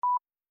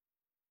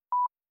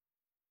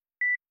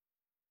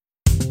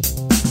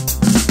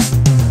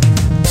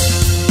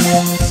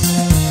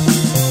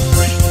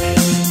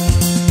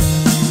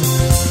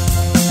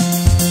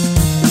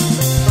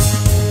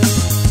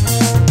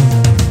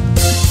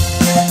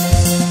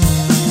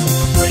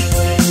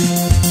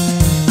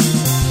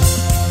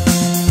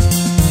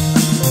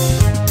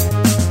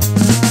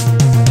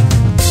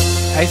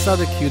saw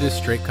the cutest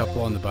straight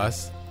couple on the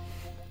bus,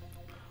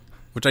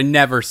 which I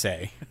never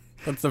say.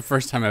 That's the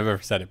first time I've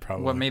ever said it,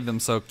 probably. What made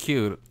them so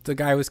cute? The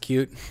guy was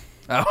cute.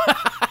 Oh.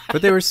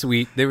 But they were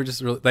sweet. They were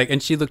just really, like,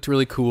 and she looked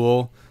really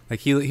cool.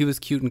 Like, he was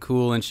cute and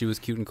cool, and she was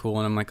cute and cool,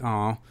 and I'm like,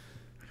 oh.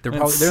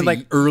 They're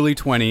like early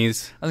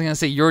 20s. I was going to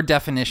say, your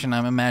definition,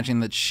 I'm imagining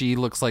that she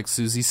looks like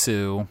Susie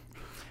Sue,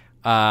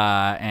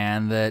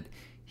 and that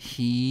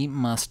he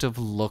must have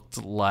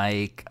looked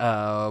like,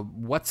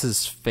 what's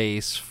his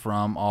face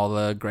from all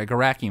the Greg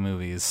Araki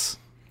movies?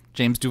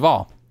 James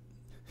Duvall.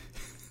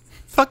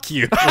 Fuck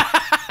you.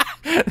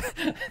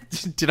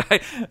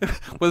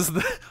 Was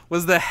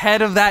the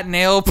head of that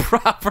nail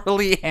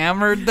properly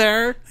hammered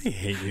there? I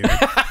hate you.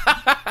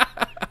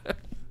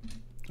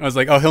 I was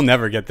like, oh, he'll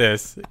never get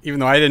this, even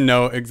though I didn't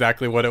know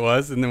exactly what it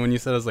was. And then when you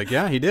said, I was like,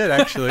 yeah, he did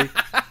actually.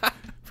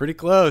 Pretty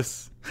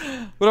close.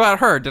 What about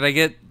her? Did I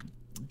get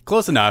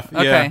close enough?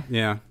 Okay.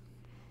 Yeah.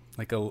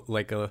 Like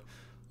a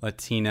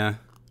Latina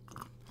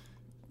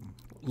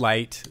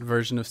light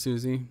version of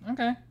Susie.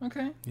 Okay.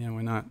 Yeah,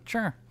 why not?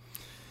 Sure.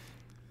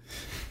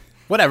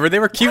 Whatever, they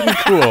were cute and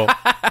cool.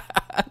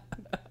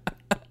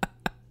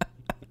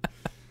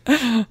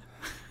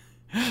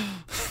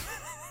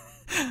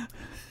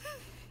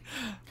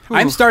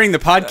 I'm starting the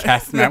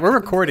podcast, Matt. We're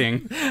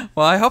recording.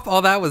 Well, I hope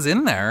all that was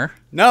in there.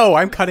 No,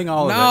 I'm cutting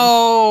all of it.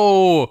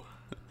 No!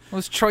 It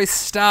was choice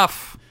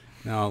stuff.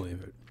 No, I'll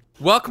leave it.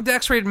 Welcome to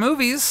X-Rated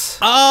Movies.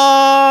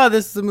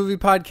 This is a movie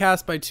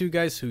podcast by two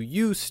guys who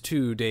used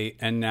to date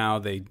and now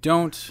they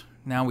don't.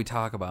 Now we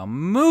talk about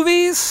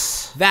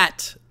movies.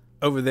 That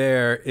over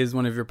there is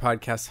one of your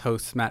podcast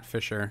hosts, Matt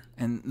Fisher.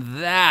 And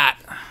that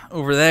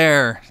over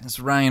there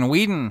is Ryan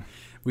Whedon.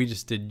 We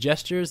just did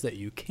gestures that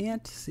you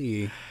can't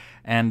see.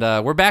 And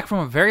we're back from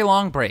a very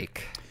long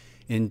break.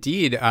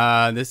 Indeed.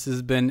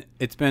 It's been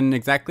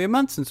exactly a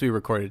month since we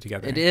recorded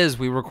together. It is.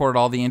 We recorded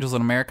all the Angels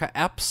in America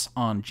eps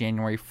on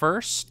January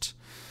 1st.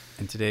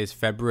 And today is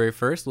February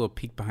 1st, a little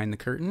peek behind the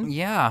curtain.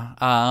 Yeah.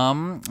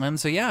 And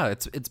so, yeah,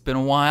 it's been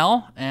a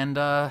while, and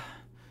my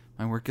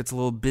work gets a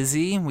little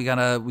busy. We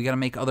gotta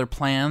make other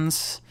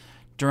plans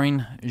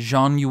during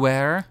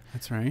January.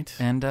 That's right.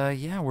 And,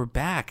 yeah, we're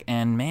back.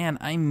 And, man,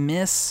 I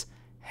miss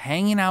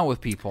hanging out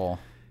with people.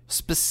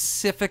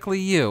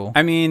 Specifically you.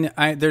 I mean,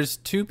 there's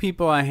two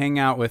people I hang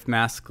out with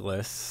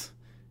maskless,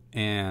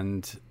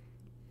 and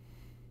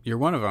you're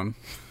one of them.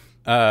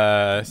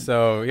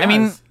 So yeah, I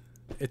mean,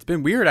 it's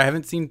been weird. I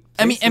haven't seen.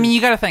 I mean, you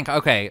got to think.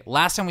 Okay,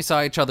 last time we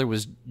saw each other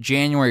was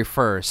January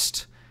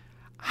 1st.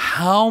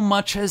 How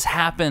much has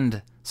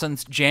happened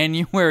since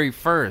January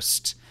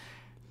 1st?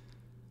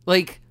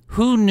 Like,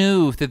 who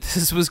knew that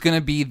this was going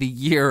to be the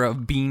year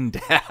of Bean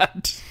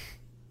Dad?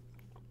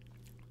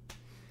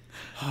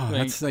 Oh,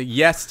 that's like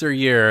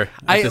yesteryear.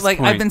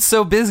 I've been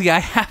so busy, I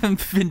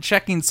haven't been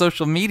checking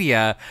social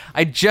media.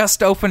 I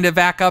just opened it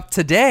back up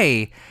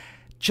today.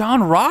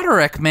 John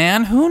Roderick,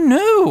 man, who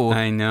knew?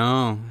 I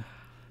know.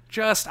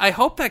 I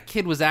hope that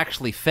kid was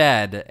actually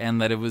fed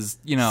and that it was,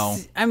 you know.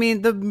 I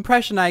mean, the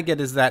impression I get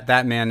is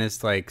that man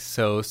is like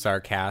so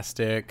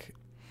sarcastic.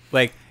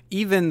 Like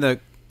even the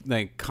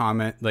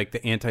comment, like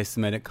the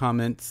anti-Semitic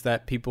comments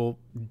that people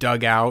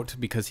dug out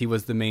because he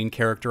was the main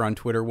character on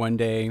Twitter one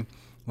day,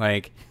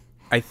 like.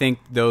 I think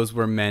those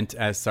were meant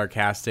as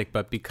sarcastic,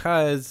 but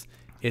because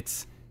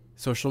it's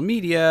social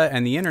media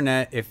and the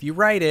internet, if you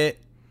write it,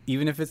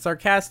 even if it's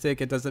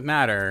sarcastic, it doesn't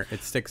matter.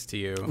 It sticks to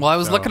you. Well, I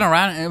was looking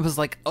around, and it was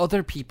like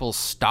other people's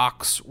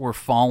stocks were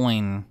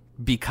falling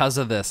because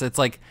of this. It's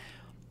like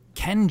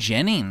Ken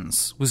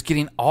Jennings was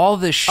getting all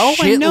this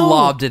shit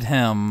lobbed at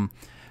him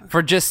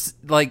for just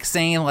like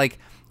saying like,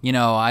 you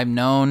know, I've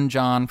known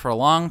John for a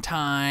long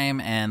time,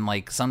 and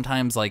like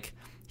sometimes like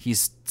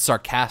he's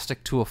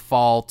sarcastic to a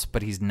fault,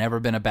 but he's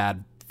never been a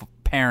bad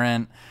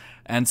parent.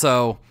 And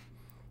so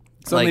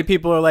many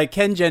people are like,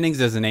 Ken Jennings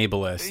is an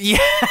ableist.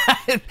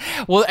 Yeah.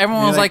 Well,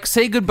 everyone was like,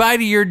 say goodbye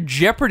to your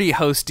Jeopardy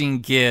hosting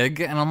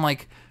gig. And I'm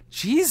like,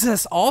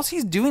 Jesus, all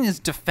he's doing is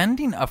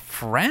defending a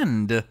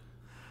friend.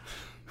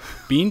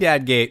 Bean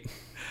Dad Gate.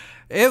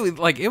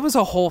 It was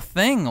a whole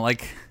thing.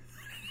 Like,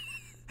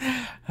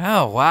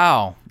 oh,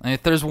 wow. And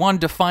if there's one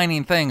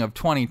defining thing of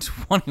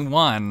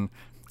 2021,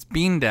 it's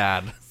Bean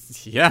Dad.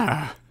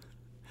 Yeah.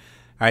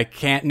 I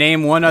can't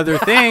name one other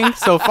thing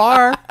so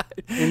far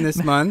in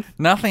this month.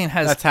 Nothing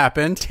that's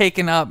happened.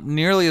 Taken up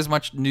nearly as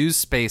much news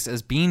space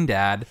as Bean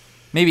Dad.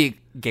 Maybe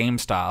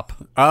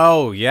GameStop.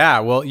 Oh, yeah.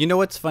 Well, you know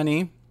what's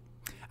funny?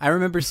 I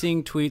remember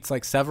seeing tweets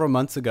like several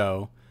months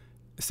ago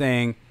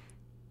saying,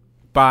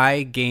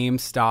 buy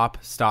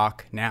GameStop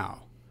stock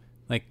now.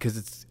 Like,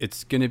 because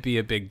it's going to be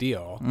a big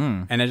deal.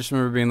 And I just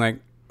remember being like,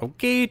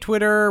 okay,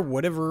 Twitter,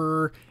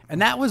 whatever.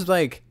 And that was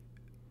like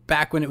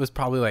back when it was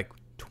probably like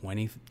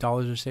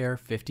 $20 a share,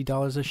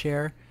 $50 a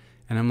share.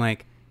 And I'm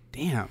like,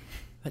 damn,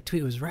 that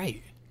tweet was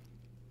right.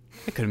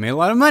 I could have made a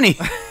lot of money.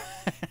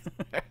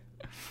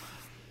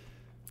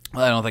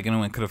 Well, I don't think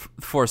anyone could have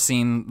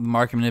foreseen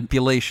market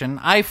manipulation.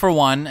 I, for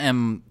one,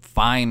 am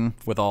fine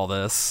with all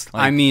this.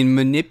 Like, I mean,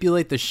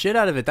 manipulate the shit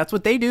out of it. That's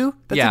what they do.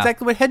 That's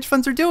exactly what hedge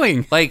funds are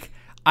doing. Like,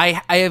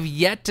 I have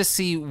yet to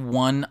see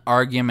one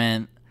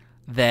argument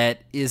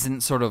that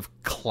isn't sort of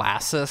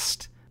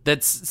classist,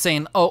 that's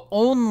saying, oh,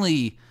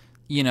 only,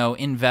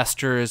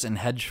 investors and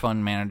hedge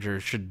fund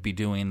managers should be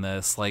doing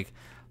this. Like,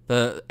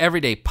 the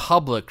everyday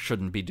public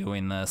shouldn't be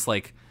doing this.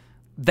 Like,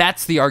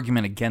 that's the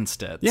argument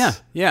against it. Yeah,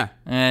 yeah.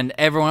 And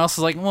everyone else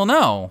is like, well,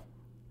 no,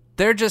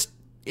 they're just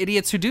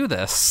idiots who do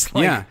this.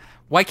 Like, yeah.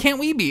 Why can't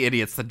we be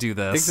idiots that do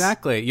this?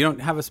 Exactly. You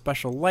don't have a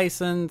special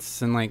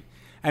license. And,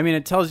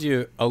 it tells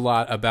you a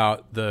lot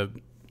about the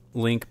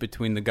link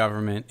between the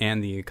government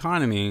and the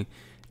economy,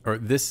 or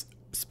this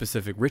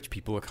specific rich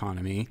people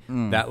economy,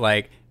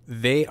 that,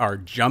 they are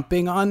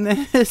jumping on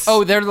this.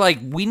 Oh, they're like,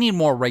 we need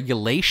more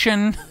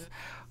regulation.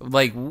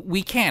 Like,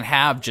 we can't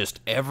have just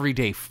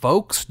everyday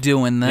folks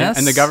doing this. Yeah,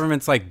 and the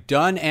government's like,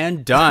 done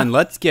and done.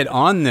 Let's get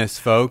on this,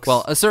 folks.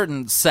 Well, a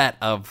certain set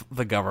of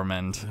the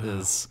government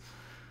is,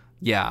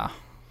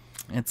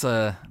 it's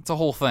a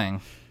whole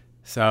thing.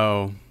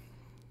 So,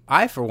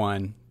 I, for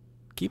one,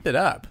 keep it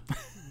up.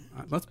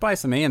 Let's buy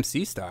some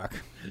AMC stock.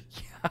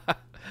 Yeah.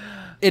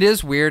 It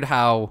is weird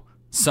how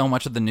so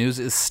much of the news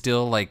is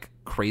still, like,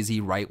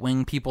 crazy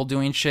right-wing people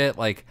doing shit.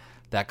 Like,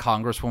 that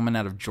congresswoman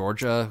out of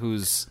Georgia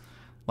who's,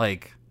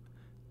 like,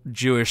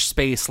 Jewish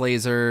space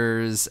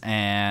lasers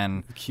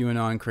and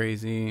QAnon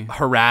crazy,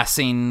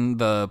 harassing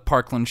the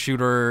Parkland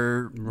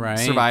shooter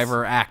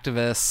survivor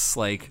activists.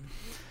 Like,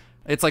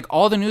 it's like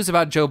all the news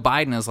about Joe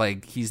Biden is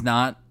like, he's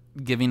not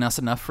giving us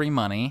enough free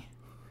money,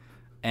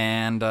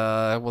 and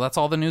that's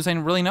all the news I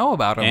really know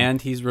about him.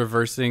 And he's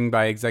reversing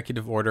by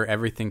executive order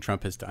everything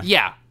Trump has done.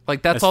 Yeah,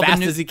 like that's as all fast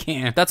the news as he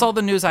can. That's all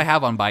the news I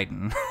have on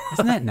Biden.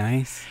 Isn't that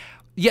nice?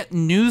 Yet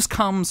news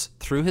comes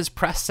through his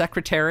press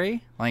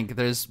secretary. Like,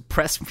 there's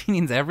press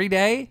meetings every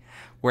day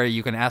where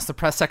you can ask the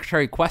press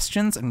secretary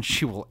questions and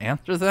she will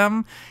answer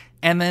them.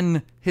 And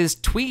then his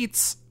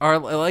tweets are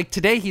like,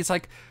 today he's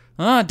like,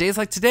 days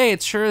like today,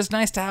 it sure is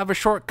nice to have a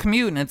short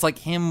commute. And it's like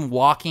him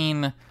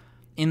walking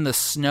in the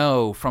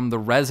snow from the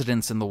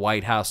residence in the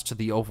White House to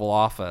the Oval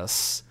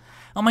Office.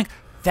 I'm like,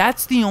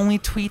 that's the only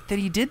tweet that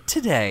he did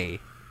today.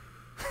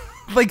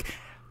 Like,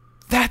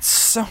 that's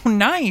so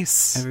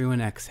nice. Everyone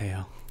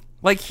exhale.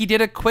 Like, he did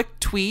a quick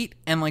tweet,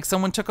 and, like,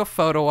 someone took a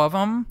photo of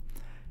him,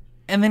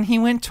 and then he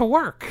went to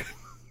work.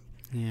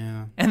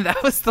 Yeah. And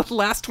that was the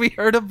last we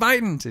heard of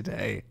Biden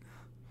today.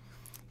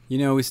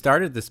 We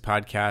started this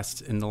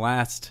podcast in the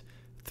last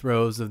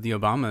throes of the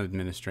Obama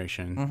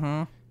administration.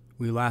 Mm-hmm.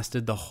 We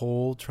lasted the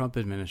whole Trump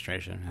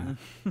administration.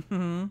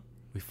 Mm-hmm.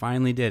 We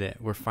finally did it.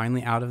 We're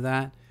finally out of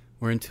that.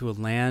 We're into a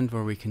land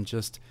where we can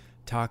just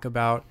talk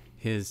about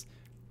his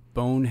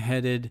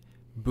boneheaded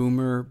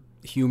boomer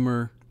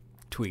humor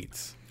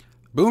tweets.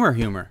 Boomer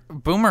humor.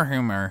 Boomer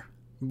humor.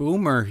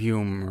 Boomer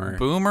humor.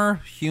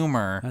 Boomer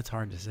humor. That's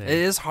hard to say. It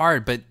is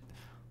hard, but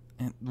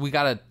we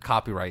got to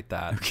copyright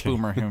that. Okay.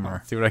 Boomer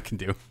humor. See what I can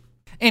do.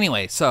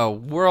 Anyway, so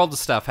world of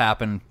stuff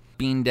happened.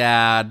 Bean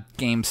Dad,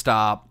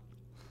 GameStop,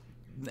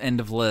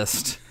 end of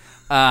list.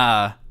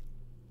 You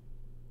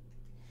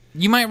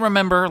might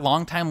remember,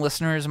 longtime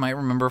listeners might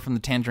remember from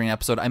the Tangerine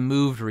episode, I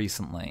moved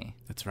recently.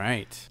 That's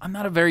right. I'm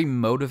not a very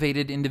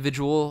motivated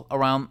individual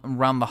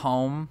around the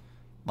home.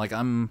 Like,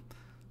 I'm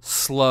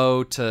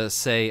slow to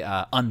say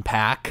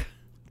unpack.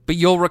 But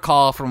you'll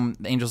recall from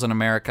Angels in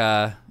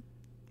America,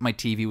 my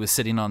TV was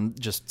sitting on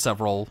just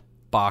several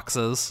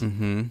boxes.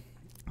 Mm-hmm.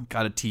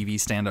 Got a TV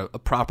stand, a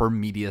proper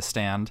media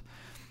stand.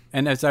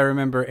 And as I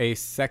remember, a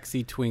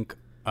sexy twink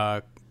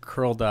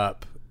curled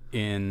up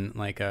in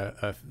like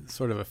a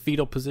sort of a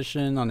fetal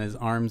position on his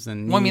arms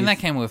and knees. Well, I mean, that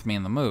came with me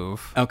in the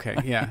move. Okay,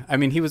 yeah. I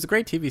mean, he was a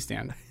great TV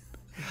stand.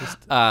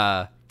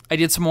 I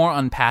did some more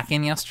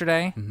unpacking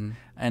yesterday,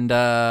 and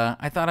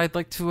I thought I'd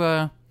like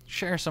to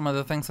share some of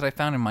the things that I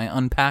found in my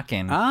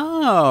unpacking.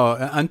 Oh,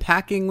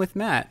 unpacking with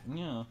Matt.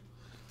 Yeah.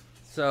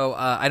 So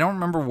I don't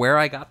remember where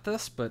I got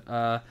this, but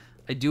I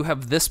do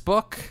have this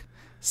book,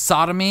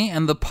 Sodomy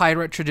and the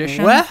Pirate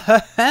Tradition.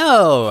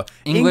 Well,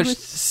 English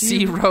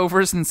Sea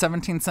Rovers in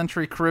 17th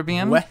Century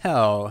Caribbean.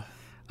 Well.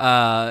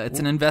 It's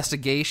an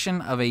investigation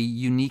of a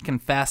unique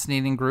and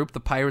fascinating group, the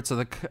Pirates of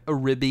the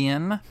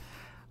Caribbean.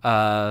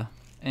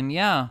 And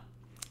yeah,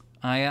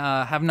 I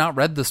have not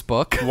read this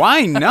book.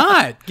 Why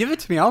not? Give it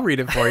to me. I'll read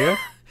it for you.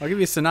 I'll give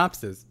you a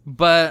synopsis.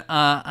 But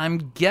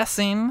I'm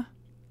guessing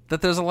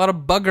that there's a lot of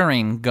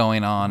buggering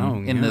going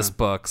on in this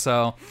book.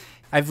 So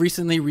I've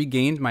recently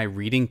regained my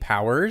reading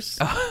powers.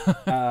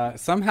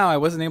 Somehow I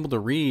wasn't able to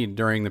read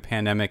during the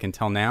pandemic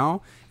until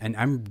now, and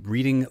I'm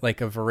reading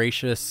like a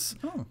voracious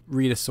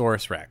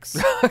Readosaurus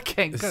Rex.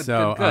 Okay, good.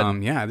 So,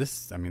 good. Yeah,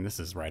 this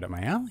is right up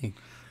my alley.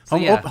 So,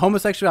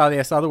 homosexuality.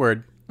 I saw the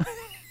word.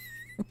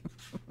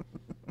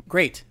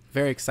 Great.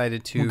 Very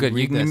excited to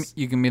read this.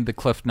 You can read the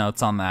cliff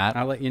notes on that.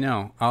 I'll let you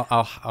know.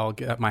 I'll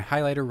get my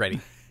highlighter ready.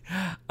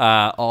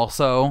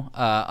 Also,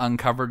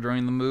 uncovered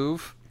during the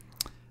move,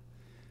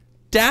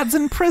 Dad's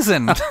in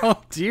Prison.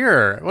 Oh,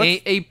 dear.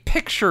 A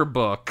picture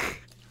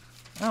book.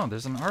 Oh,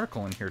 there's an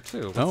article in here,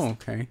 too.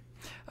 Okay.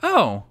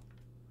 Oh.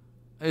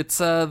 It's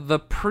the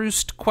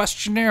Proust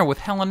Questionnaire with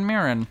Helen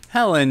Mirren.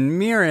 Helen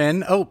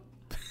Mirren. Oh.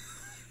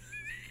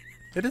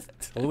 It is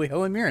totally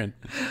Helen Mirren.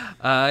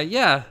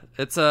 Yeah,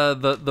 it's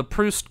the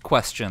Proust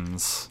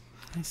questions.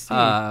 I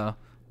see.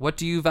 What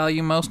do you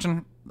value most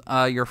in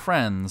your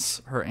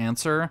friends? Her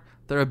answer: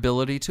 their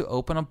ability to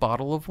open a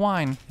bottle of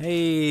wine.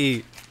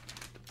 Hey,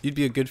 you'd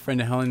be a good friend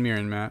to Helen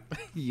Mirren, Matt.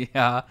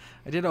 Yeah,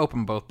 I did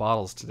open both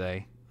bottles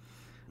today.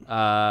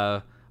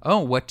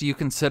 What do you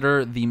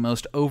consider the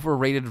most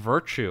overrated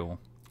virtue?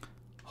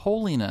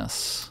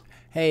 Holiness.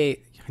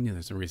 Hey, I knew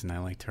there's a reason I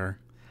liked her.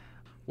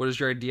 What is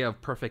your idea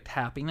of perfect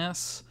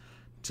happiness?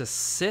 To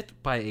sit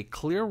by a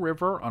clear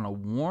river on a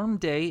warm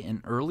day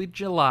in early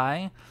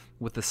July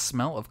with the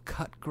smell of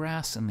cut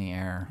grass in the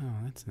air.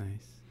 Oh, that's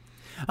nice.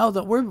 Oh,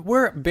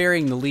 we're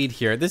bearing the lead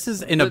here. This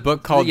is in a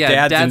book called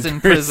Dad's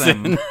in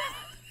Prison.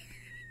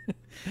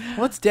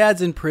 What's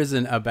Dad's in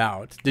Prison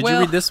about? Did you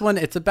read this one?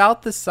 It's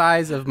about the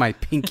size of my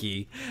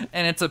pinky.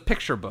 And it's a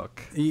picture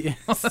book. Yeah,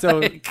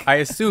 so I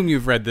assume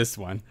you've read this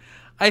one.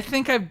 I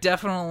think I've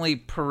definitely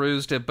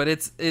perused it, but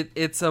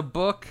it's a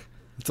book.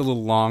 It's a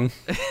little long.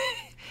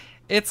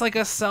 It's like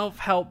a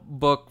self-help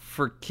book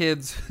for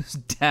kids whose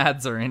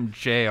dads are in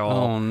jail.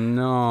 Oh,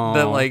 no.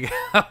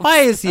 That why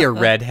is he a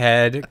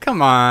redhead?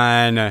 Come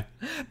on.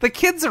 The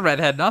kid's a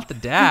redhead, not the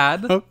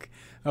dad.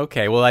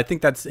 Okay, well, I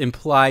think that's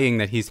implying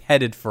that he's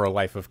headed for a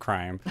life of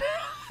crime.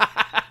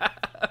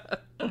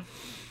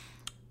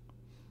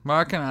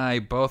 Mark and I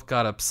both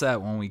got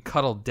upset when we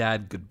cuddled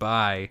Dad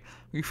goodbye.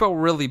 We felt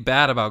really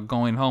bad about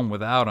going home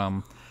without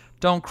him.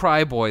 Don't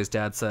cry, boys,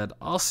 Dad said.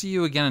 I'll see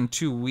you again in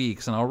 2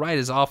 weeks, and I'll write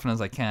as often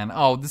as I can.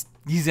 Oh,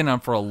 he's in on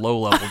for a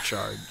low-level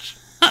charge.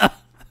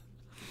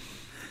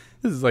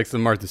 This is like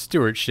some Martha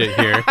Stewart shit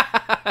here.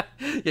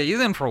 Yeah, he's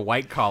in for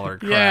white-collar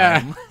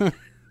crime. Yeah.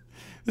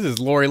 This is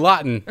Lori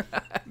Lawton.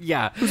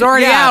 Yeah. Who's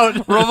already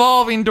out.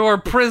 Revolving door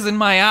prison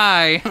my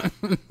eye.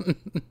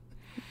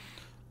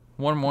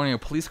 One morning, a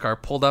police car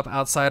pulled up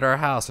outside our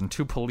house, and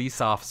 2 police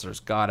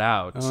officers got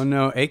out. Oh,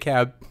 no.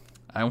 A-cab.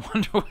 I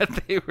wonder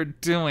what they were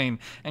doing,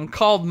 and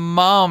called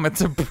Mom.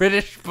 It's a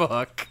British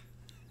book.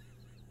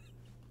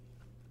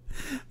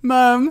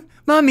 Mommy.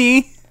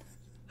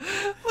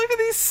 Look at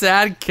these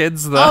sad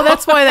kids, though. Oh,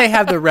 that's why they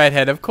have the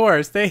redhead, of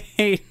course. They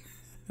hate...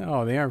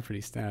 Oh, they are pretty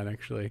sad,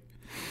 actually.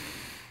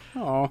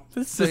 Oh,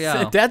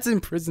 Dad's in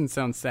Prison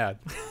sounds sad.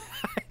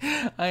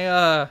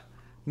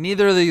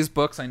 Neither of these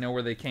books I know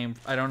where they came.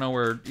 I don't know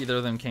where either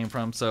of them came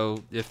from.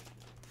 So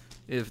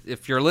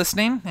if you're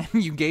listening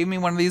and you gave me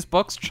one of these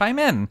books, chime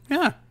in.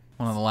 Yeah.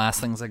 One of the last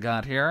things I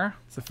got here.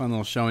 It's a fun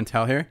little show and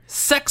tell here.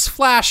 Sex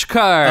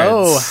flashcards.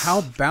 Oh, how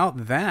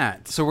about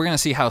that? So we're gonna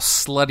see how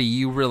slutty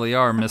you really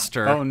are,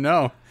 Mister. Oh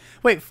no!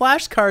 Wait,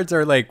 flashcards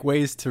are like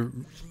ways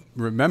to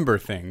remember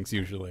things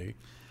usually.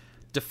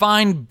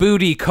 Define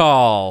booty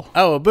call.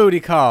 Oh, a booty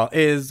call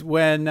is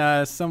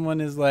when someone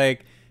is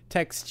like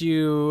text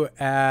you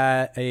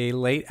at a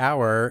late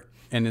hour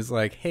and is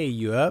like, "Hey,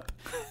 you up?"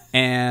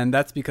 And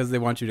that's because they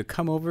want you to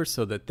come over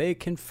so that they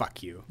can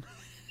fuck you.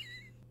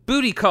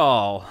 Booty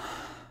call.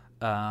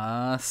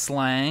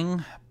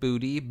 Slang.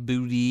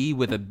 Booty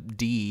with a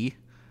D.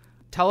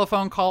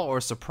 Telephone call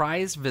or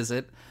surprise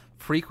visit,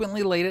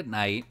 frequently late at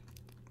night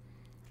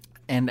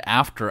and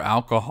after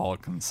alcohol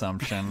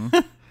consumption.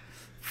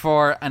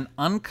 For an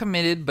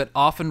uncommitted but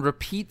often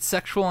repeat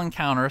sexual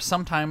encounter,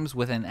 sometimes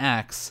with an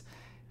ex.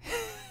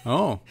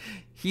 Oh.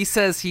 He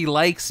says he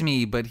likes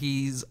me, but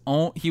he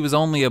was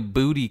only a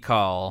booty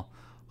call.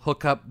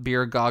 Hookup,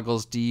 beer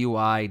goggles,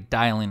 DUI,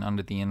 dialing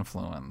under the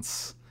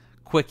influence.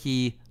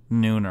 Quickie,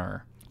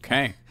 nooner.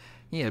 Okay.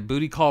 He had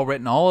booty call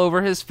written all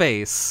over his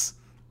face.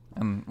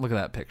 And look at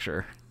that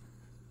picture.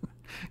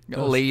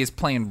 Ladies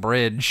playing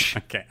bridge.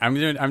 Okay, I'm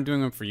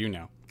doing them for you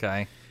now.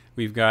 Okay.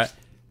 We've got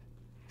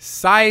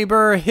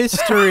cyber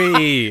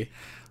history.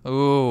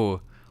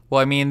 Ooh. Well,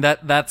 I mean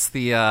that's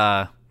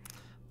the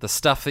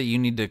stuff that you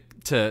need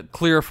to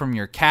clear from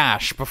your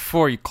cache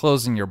before you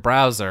closing your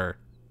browser.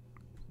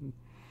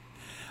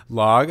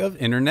 Log of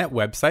internet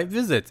website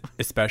visits,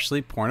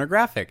 especially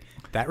pornographic.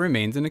 That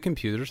remains in a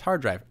computer's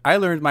hard drive. I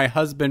learned my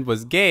husband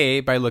was gay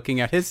by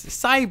looking at his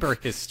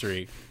cyber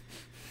history.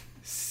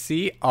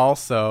 See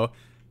also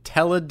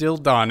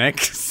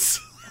teledildonics.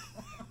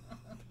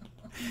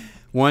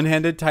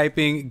 One-handed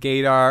typing,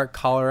 gaydar,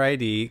 caller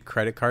ID,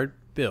 credit card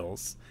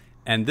bills.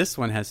 And this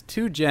one has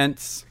 2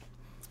 gents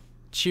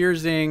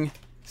cheersing,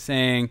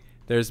 saying,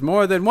 "There's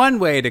more than one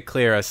way to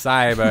clear a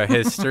cyber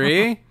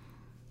history."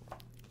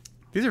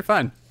 These are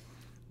fun.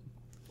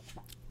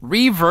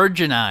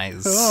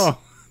 Re-virginize. Oh,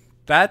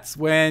 that's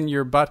when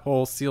your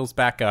butthole seals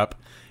back up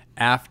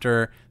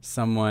after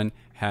someone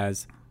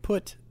has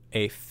put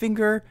a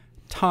finger,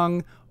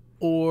 tongue,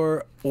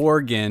 or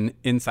organ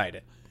inside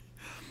it.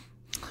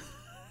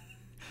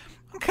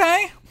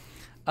 Okay.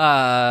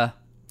 To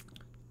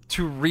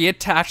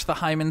reattach the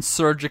hymen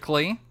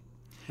surgically.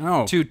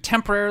 Oh. To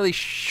temporarily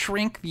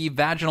shrink the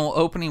vaginal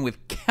opening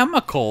with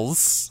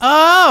chemicals.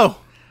 Oh!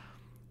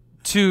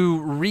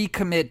 To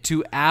recommit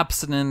to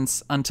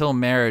abstinence until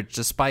marriage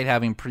despite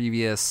having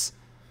previous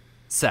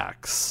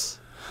sex.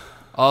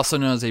 Also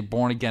known as a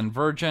born-again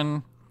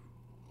virgin.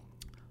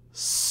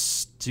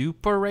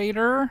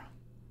 Stuperator?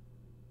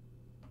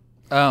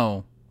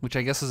 Oh, which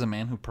I guess is a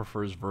man who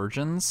prefers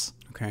virgins.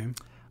 Okay.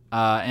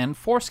 And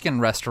foreskin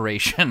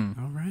restoration.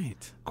 All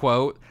right.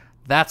 Quote,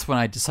 that's when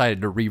I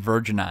decided to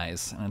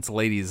re-virginize. And it's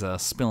ladies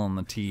spilling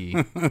the tea.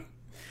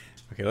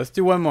 Okay, let's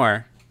do one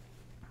more.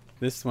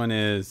 This one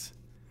is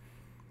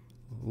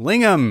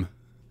Lingam.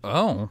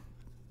 Oh.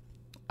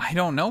 I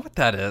don't know what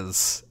that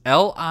is.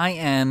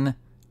 Lingam.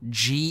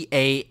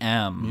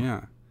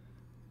 Yeah.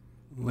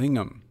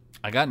 Lingam.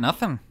 I got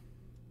nothing.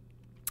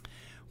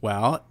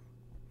 Well,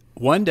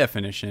 one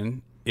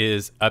definition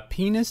is a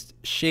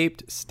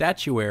penis-shaped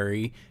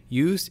statuary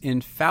used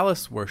in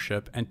phallus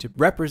worship and to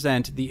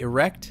represent the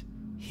erect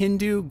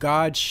Hindu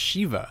god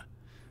Shiva.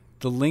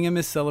 The lingam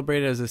is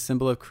celebrated as a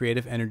symbol of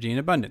creative energy and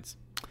abundance.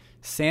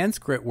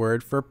 Sanskrit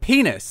word for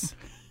penis,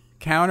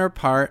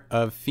 counterpart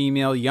of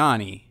female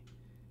yoni.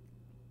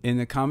 In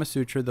the Kama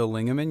Sutra, the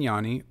lingam and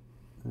yoni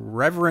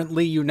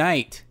reverently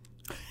unite.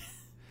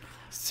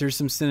 Here's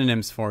some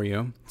synonyms for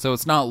you. So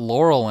it's not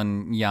Laurel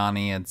and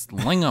Yanni, it's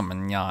Lingam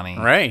and Yanni.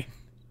 Right.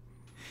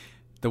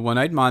 The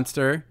one-eyed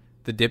monster,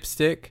 the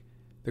dipstick,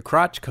 the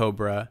crotch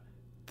cobra,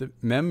 the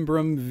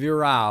membrum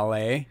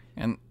virale,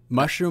 And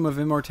mushroom of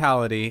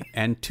immortality,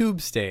 and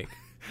tube steak.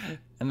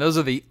 and those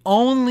are the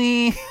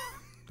only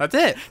That's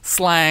it.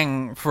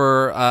 slang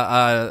for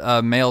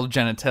male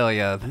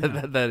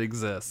genitalia that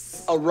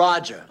exists. A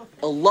Roger,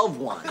 a loved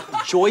one,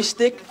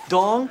 joystick,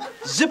 dong,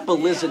 zipper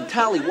lizard,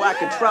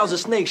 tallywhacker, trouser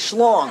snake,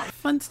 schlong.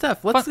 Fun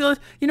stuff. Let's go.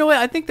 You know what?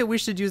 I think that we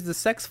should use the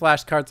sex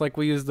flashcards like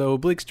we use the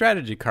oblique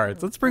strategy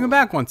cards. Let's bring them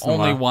back once in a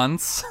Only while.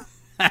 once.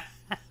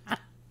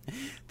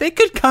 They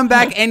could come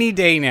back any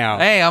day now.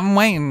 Hey, I'm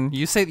waiting.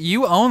 You say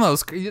you own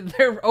those.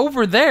 They're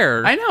over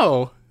there. I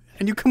know.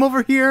 And you come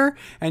over here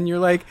and you're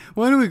like,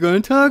 what are we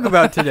going to talk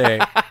about today?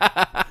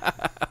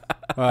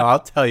 Well, I'll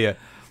tell you.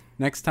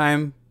 Next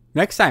time.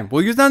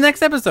 We'll use it on the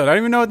next episode. I don't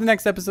even know what the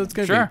next episode's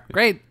going to Sure. be.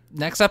 Great.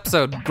 Next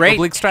episode. Great.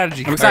 Oblique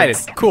strategy. I'm cards.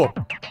 excited. Cool.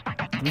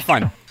 It'll be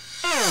fun.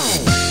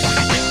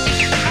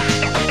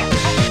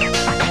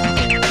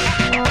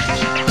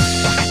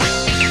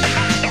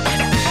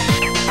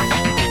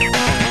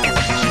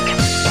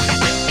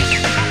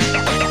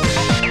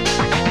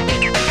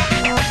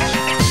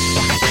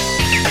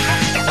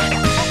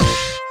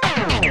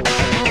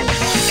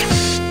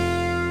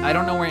 I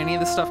don't know where any of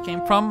this stuff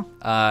came from.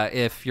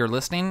 If you're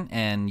listening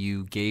and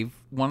you gave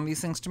one of these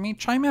things to me,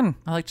 chime in.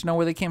 I'd like to know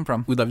where they came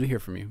from. We'd love to hear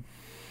from you.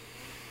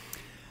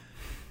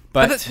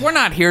 But we're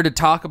not here to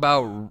talk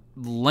about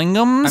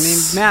lingams. I mean,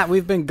 Matt,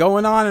 we've been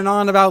going on and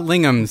on about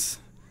lingams,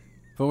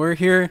 but we're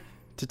here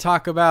to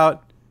talk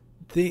about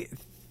the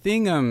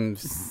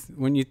thingums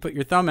when you put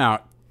your thumb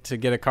out to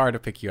get a car to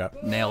pick you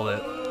up. Nailed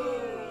it.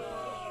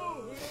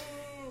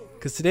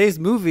 Because today's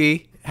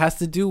movie has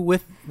to do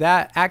with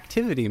that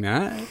activity,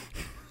 Matt.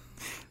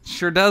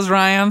 Sure does,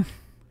 Ryan.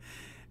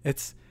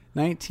 It's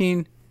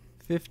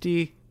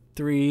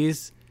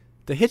 1953's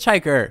The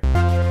Hitchhiker.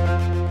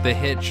 The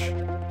hitch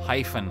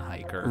hyphen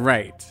hiker.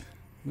 Right.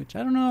 Which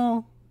I don't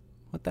know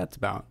what that's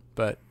about,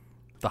 but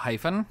The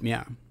hyphen?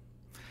 yeah.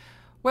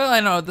 Well, I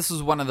know this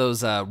was one of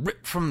those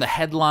ripped from the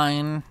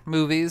headline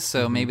movies,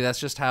 so maybe that's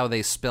just how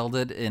they spelled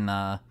it in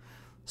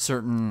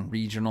certain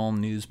regional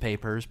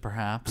newspapers,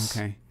 perhaps.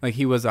 Okay. Like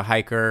he was a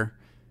hiker,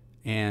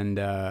 and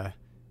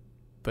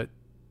but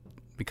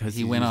because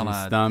He he's went using on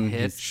his a thumb,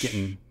 hitch. he's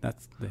getting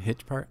that's the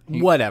hitch part.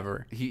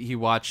 Whatever. He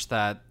watched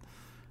that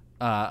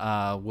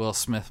Will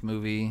Smith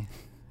movie,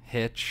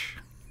 Hitch.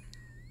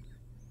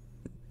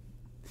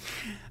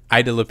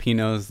 Ida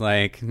Lupino's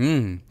like,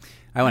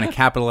 I want to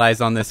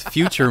capitalize on this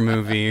future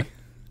movie.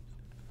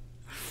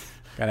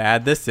 Gotta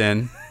add this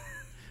in.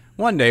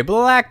 One day,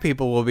 black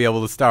people will be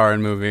able to star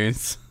in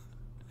movies.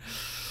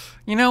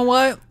 You know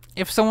what?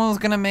 If someone was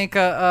going to make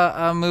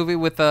a movie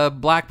with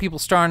black people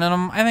starring in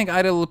them, I think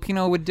Ida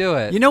Lupino would do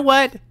it. You know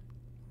what?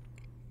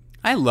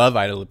 I love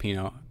Ida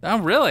Lupino. Oh,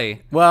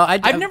 really? Well,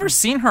 I've never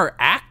seen her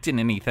act in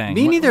anything.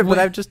 Me neither, What- but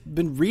I've just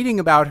been reading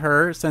about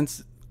her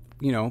since,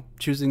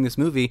 choosing this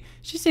movie.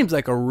 She seems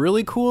like a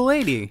really cool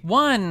lady.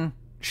 One,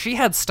 she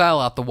had style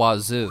out the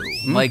wazoo.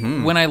 Like,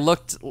 when I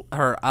looked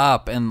her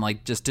up and,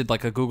 just did,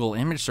 a Google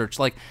image search,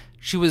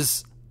 she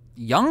was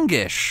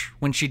youngish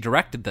when she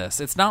directed this.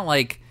 It's not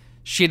like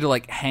she had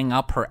to, hang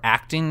up her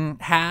acting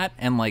hat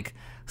and,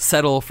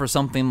 settle for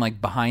something,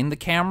 behind the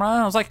camera.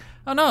 And I was like,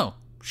 oh, no.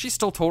 She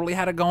still totally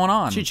had it going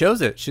on. She chose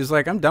it. She's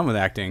like, I'm done with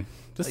acting.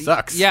 This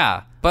sucks.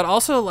 Yeah, but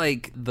also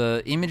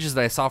the images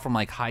that I saw from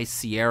High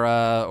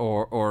Sierra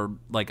or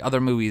other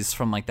movies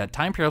from that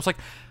time period, I was like,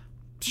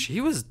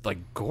 she was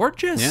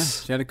gorgeous. Yeah,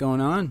 she had it going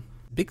on.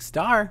 Big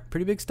star,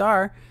 pretty big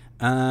star.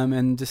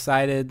 And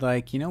decided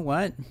you know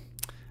what?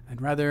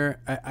 I'd rather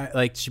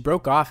I she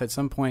broke off at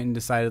some point and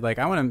decided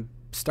I want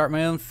to start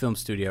my own film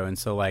studio. And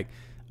so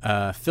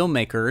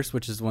Filmmakers,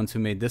 which is the ones who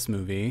made this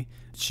movie,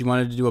 she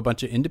wanted to do a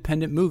bunch of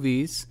independent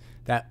movies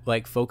that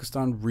focused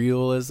on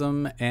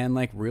realism and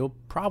real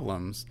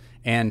problems.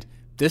 And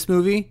this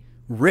movie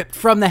ripped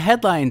from the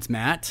headlines,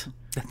 Matt.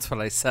 That's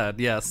what I said,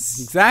 yes.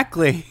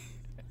 Exactly.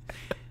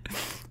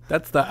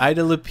 That's the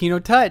Ida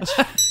Lupino touch.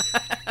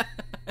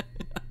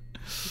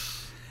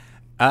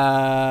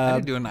 I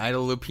did do an Ida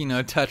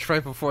Lupino touch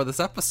right before this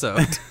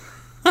episode.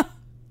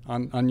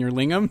 on your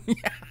lingam? Yeah.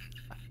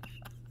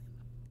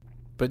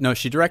 But no,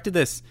 she directed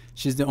this.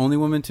 She's the only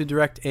woman to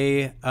direct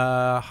a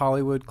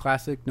Hollywood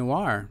classic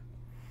noir.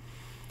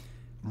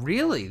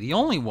 Really? The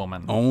only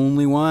woman?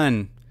 Only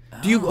one.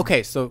 Do you?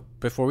 Okay, so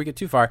before we get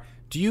too far,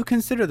 do you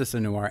consider this a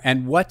noir?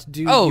 And what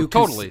do you...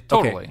 totally.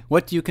 Okay,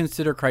 what do you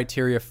consider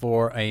criteria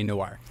for a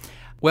noir?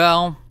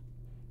 Well,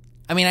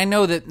 I mean, I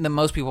know that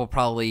most people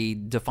probably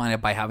define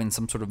it by having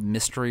some sort of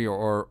mystery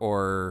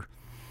or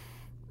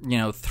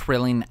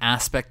thrilling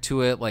aspect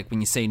to it. Like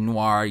when you say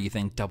noir, you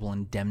think Double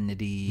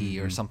Indemnity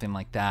or something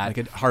like that.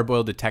 Like a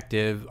hard-boiled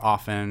detective,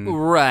 often.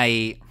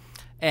 Right.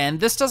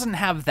 And this doesn't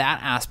have that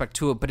aspect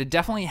to it, but it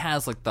definitely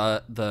has like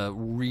the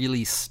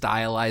really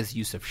stylized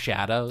use of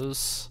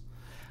shadows.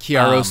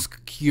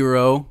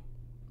 Chiaroscuro.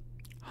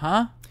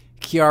 Huh?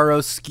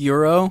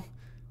 Chiaroscuro.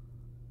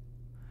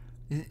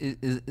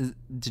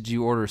 Did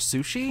you order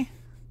sushi?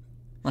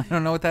 I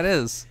don't know what that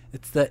is.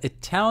 It's the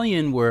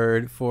Italian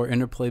word for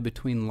interplay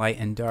between light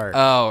and dark.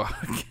 Oh.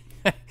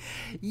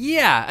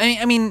 Yeah.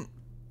 I mean...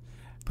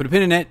 Put a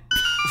pin in it.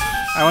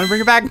 I want to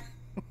bring it back.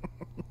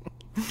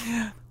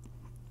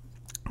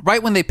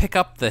 Right when they pick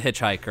up the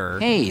hitchhiker...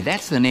 Hey,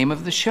 that's the name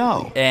of the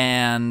show.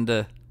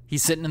 And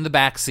he's sitting in the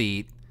back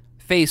seat,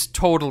 face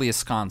totally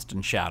ensconced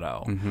in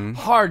shadow. Mm-hmm.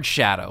 Hard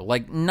shadow,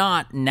 like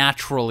not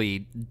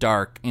naturally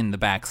dark in the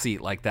back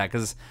seat like that,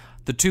 because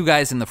the two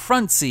guys in the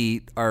front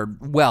seat are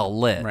well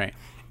lit. Right.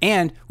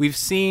 And we've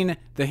seen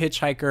the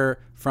hitchhiker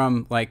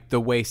from like the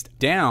waist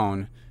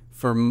down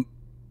from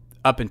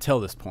up until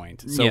this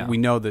point. So we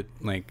know that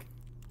like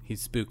he's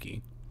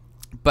spooky.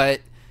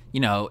 But...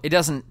 it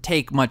doesn't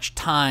take much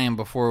time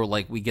before,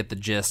 like, we get the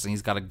gist, and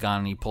he's got a gun,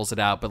 and he pulls it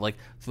out. But, like,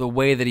 the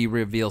way that he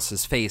reveals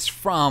his face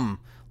from,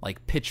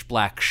 like, pitch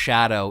black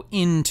shadow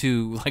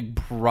into, like,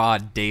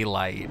 broad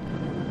daylight.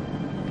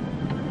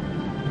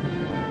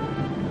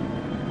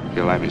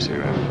 You light me a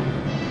cigarette?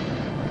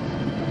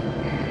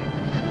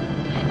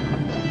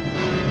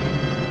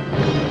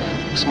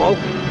 Smoke?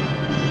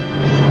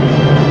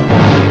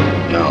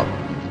 No.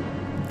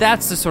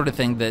 That's the sort of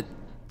thing that,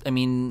 I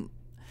mean...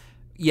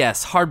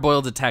 Yes,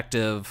 hard-boiled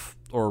detective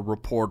or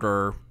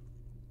reporter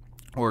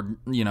or,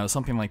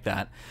 something like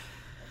that.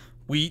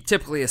 We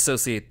typically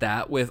associate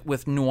that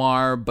with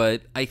noir,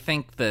 but I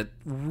think that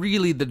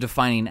really the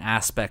defining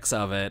aspects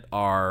of it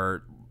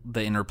are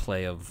the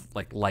interplay of,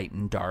 like, light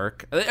and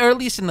dark, or at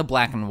least in the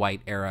black and white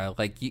era,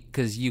 like,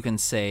 because you can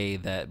say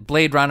that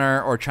Blade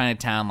Runner or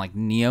Chinatown, like,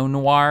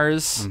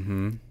 neo-noirs,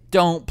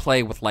 don't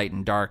play with light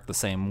and dark the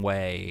same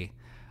way.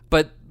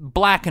 But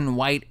black and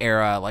white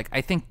era, like,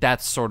 I think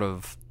that's sort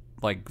of...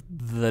 like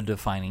the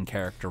defining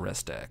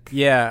characteristic.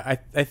 Yeah,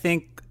 I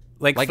think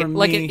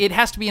it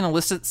has to be an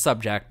illicit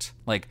subject,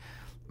 like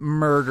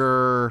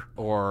murder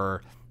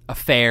or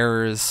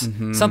affairs,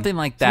 something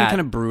like that. Something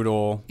kind of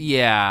brutal.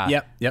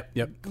 Yeah.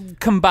 Yep.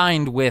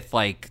 Combined with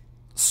like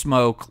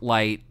smoke,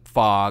 light,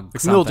 fog.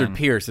 Like Mildred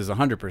Pierce is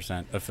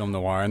 100% a film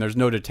noir, and there's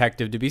no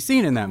detective to be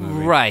seen in that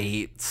movie.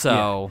 Right.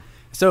 So. Yeah.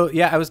 So,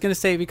 I was going to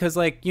say, because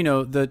like,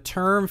 the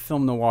term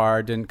film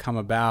noir didn't come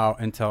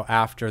about until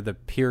after the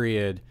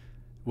period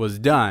was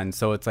done,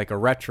 so it's like a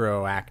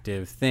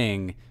retroactive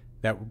thing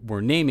that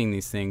we're naming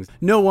these things.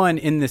 No one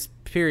in this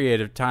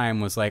period of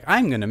time was like,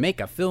 I'm going to make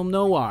a film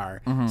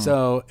noir.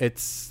 So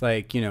it's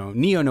like,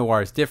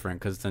 neo-noir is different,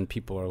 because then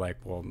people are like,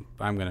 well,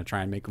 I'm going to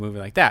try and make a movie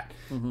like that.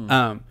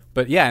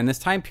 But yeah, in this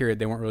time period,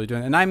 they weren't really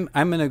doing it. And I'm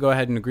going to go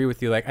ahead and agree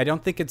with you. Like, I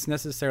don't think it's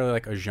necessarily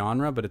like a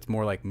genre, but it's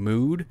more like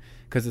mood,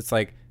 because it's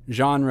like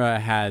genre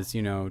has,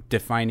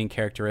 defining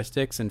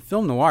characteristics. And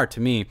film noir, to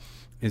me,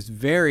 is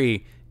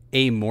very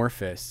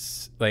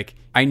amorphous. Like,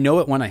 I know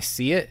it when I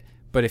see it,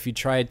 but if you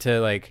tried to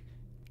like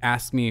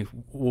ask me,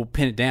 we'll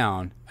pin it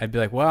down, I'd be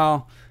like,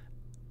 well,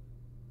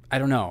 I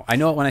don't know. I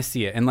know it when I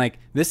see it. And like,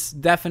 this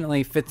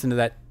definitely fits into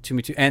that to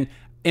me too. And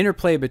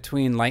interplay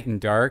between light and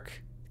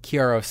dark,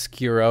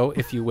 chiaroscuro,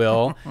 if you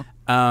will,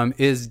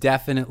 is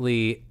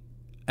definitely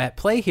at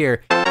play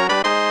here.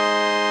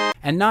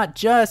 And not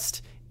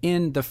just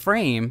in the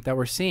frame that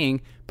we're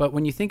seeing, but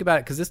when you think about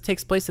it, because this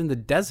takes place in the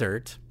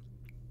desert,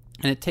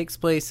 and it takes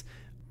place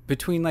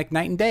between like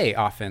night and day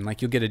often.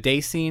 Like, you'll get a day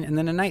scene and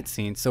then a night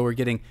scene. So we're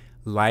getting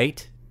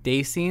light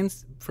day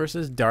scenes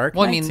versus dark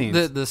night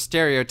scenes. The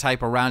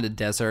stereotype around a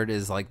desert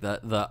is like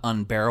the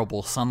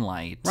unbearable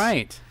sunlight.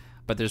 Right.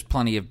 But there's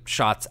plenty of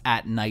shots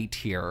at night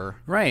here.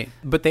 Right.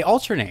 But they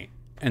alternate.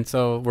 And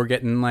so we're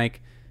getting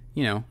like,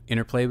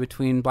 interplay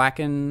between black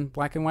and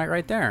white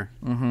right there.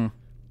 Mm-hmm.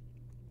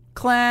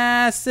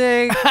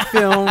 Classic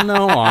film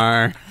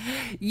noir.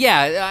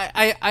 Yeah,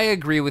 I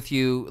agree with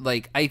you.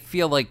 Like, I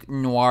feel like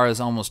noir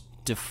is almost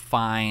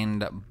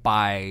defined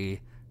by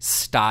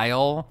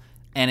style,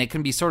 and it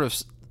can be sort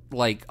of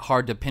like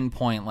hard to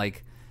pinpoint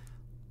like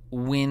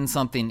when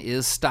something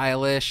is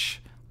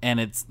stylish, and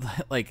it's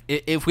like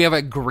if we have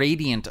a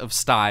gradient of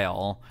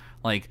style,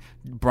 like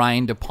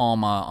Brian De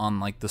Palma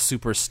on like the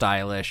super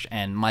stylish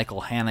and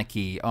Michael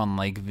Haneke on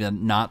like the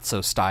not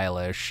so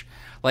stylish,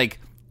 like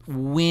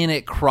when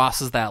it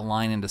crosses that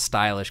line into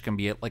stylish can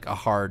be like a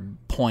hard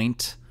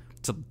point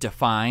to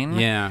define.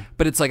 Yeah.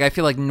 But it's like, I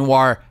feel like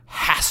noir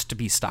has to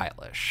be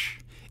stylish.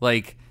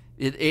 Like,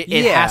 it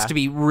Yeah. has to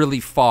be really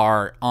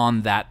far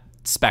on that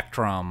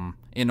spectrum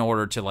in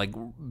order to like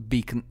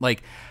be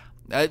like.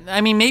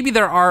 I mean, maybe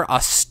there are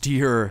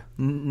austere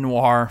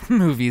noir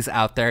movies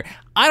out there.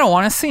 I don't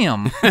want to see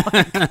them.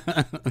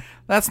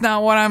 That's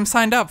not what I'm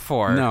signed up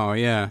for. No,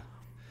 yeah.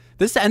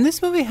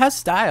 This movie has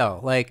style.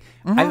 Like,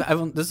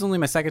 this is only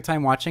my second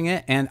time watching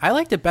it, and I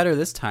liked it better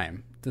this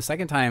time. The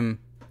second time,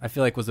 I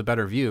feel like, was a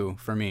better view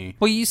for me.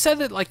 Well, you said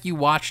that like you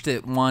watched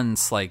it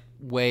once, like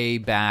way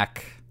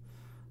back,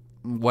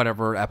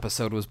 whatever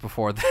episode was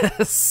before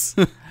this,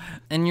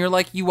 and you're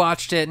like, you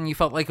watched it and you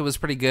felt like it was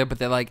pretty good, but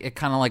then like it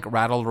kind of like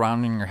rattled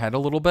around in your head a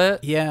little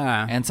bit.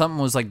 Yeah. And something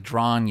was like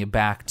drawing you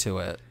back to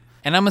it.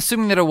 And I'm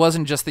assuming that it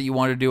wasn't just that you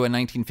wanted to do a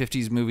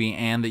 1950s movie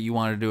and that you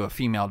wanted to do a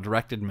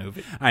female-directed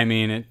movie. I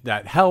mean,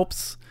 that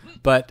helps,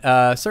 but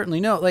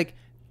certainly no. Like,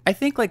 I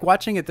think like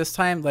watching it this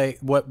time, like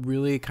what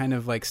really kind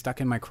of like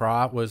stuck in my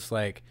craw was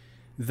like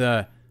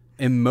the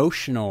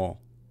emotional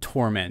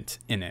torment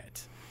in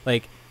it.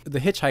 Like the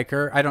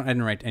hitchhiker, I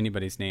didn't write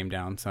anybody's name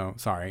down, so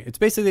sorry. It's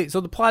basically, so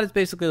the plot is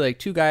basically like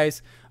two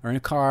guys are in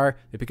a car,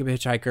 they pick up a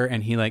hitchhiker,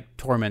 and he like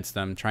torments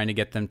them, trying to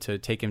get them to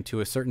take him to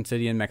a certain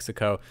city in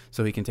Mexico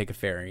so he can take a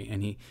ferry.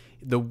 And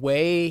the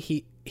way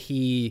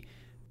he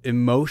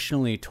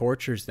emotionally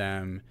tortures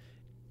them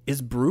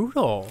is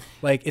brutal.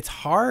 Like, it's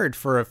hard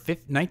for a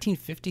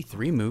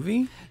 1953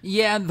 movie.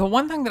 Yeah, the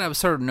one thing that I was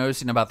sort of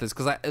noticing about this,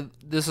 because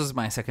this is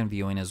my second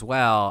viewing as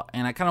well,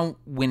 and I kind of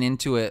went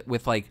into it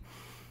with like,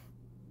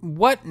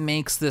 what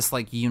makes this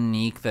like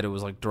unique that it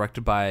was like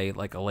directed by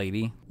like a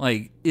lady?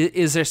 Like,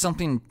 is there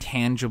something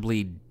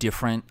tangibly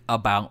different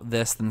about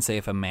this than say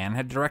if a man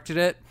had directed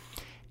it?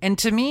 And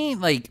to me,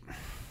 like,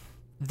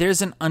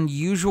 there's an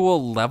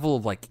unusual level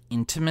of like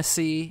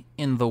intimacy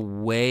in the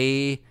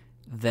way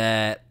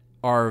that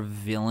our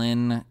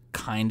villain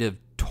kind of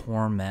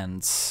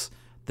torments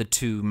the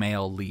two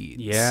male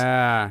leads.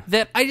 Yeah.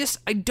 That I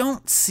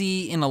don't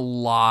see in a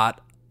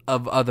lot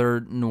of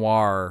other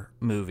noir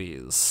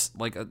movies,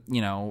 like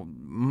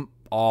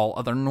all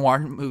other noir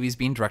movies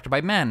being directed by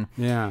men.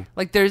 Yeah,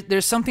 like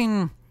there's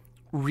something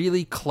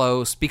really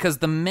close, because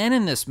the men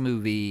in this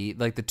movie,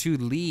 like the two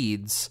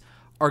leads,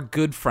 are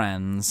good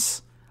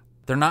friends.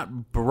 They're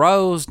not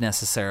bros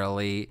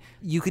necessarily.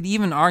 You could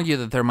even argue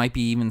that there might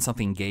be even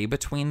something gay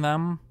between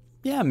them.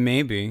 Yeah,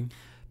 maybe.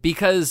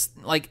 Because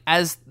like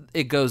as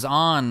it goes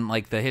on,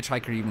 like the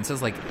hitchhiker even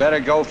says like,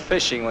 Better go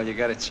fishing while you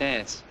got a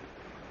chance.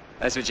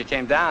 That's what you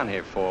came down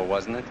here for,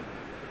 wasn't it?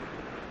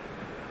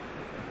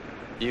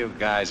 You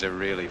guys are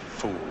really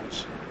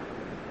fools.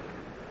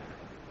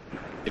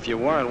 If you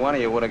weren't, one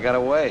of you would have got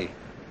away.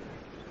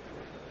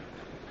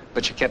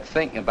 But you kept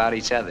thinking about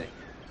each other,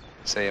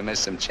 so you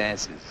missed some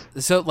chances.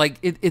 So like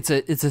it's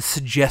a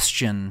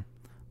suggestion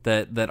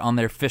that on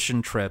their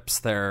fishing trips,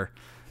 they're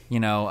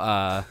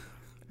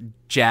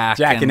Jack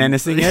and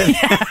Ennising it.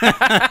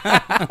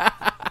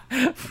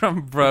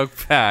 From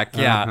Brokeback,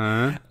 yeah.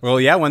 Uh-huh. Well,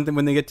 yeah, when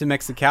they get to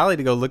Mexicali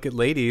to go look at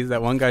ladies,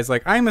 that one guy's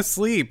like, I'm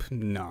asleep.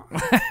 No.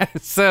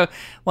 So,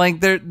 like,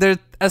 there's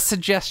a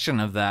suggestion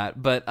of that.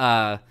 But,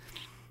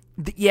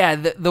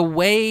 the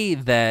way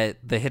that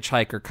the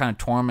hitchhiker kind of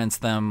torments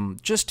them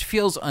just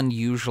feels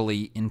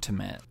unusually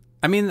intimate.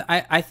 I mean,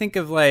 I think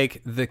of,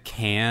 like, the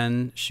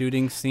can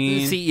shooting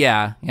scene. See,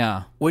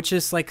 yeah. Which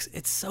is, like,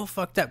 it's so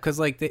fucked up. Because,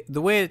 like,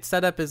 the way it's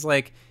set up is,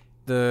 like,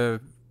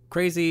 the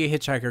crazy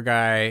hitchhiker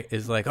guy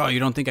is like, oh, you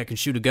don't think I can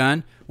shoot a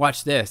gun?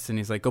 Watch this. And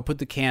he's like, go put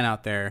the can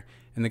out there.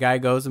 And the guy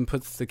goes and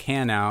puts the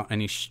can out,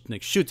 and he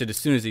shoots it as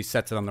soon as he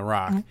sets it on the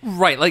rock.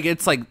 Right, like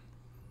it's like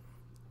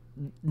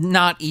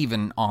not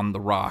even on the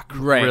rock,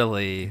 right.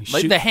 Really.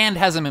 Like the hand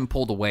hasn't been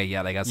pulled away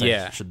yet, I guess.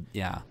 Yeah. I should,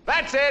 yeah.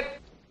 That's it!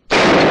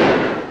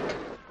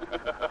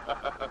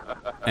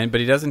 But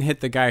he doesn't hit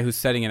the guy who's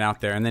setting it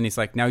out there. And then he's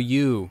like, now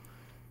you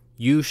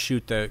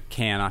shoot the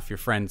can off your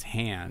friend's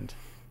hand.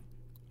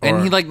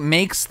 And he like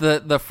makes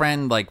the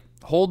friend like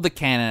hold the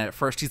can, and at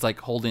first he's like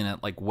holding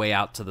it like way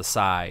out to the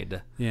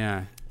side.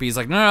 Yeah. But he's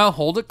like, no,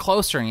 hold it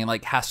closer, and he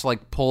like has to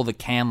like pull the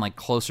can like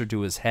closer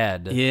to his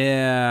head.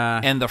 Yeah.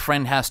 And the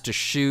friend has to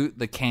shoot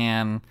the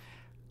can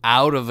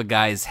out of the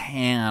guy's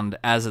hand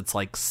as it's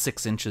like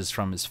 6 inches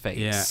from his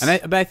face. Yeah.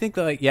 But I think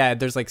that, like, yeah,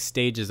 there's like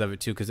stages of it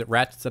too, because it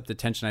ratchets up the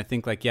tension. I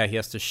think like, yeah, he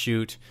has to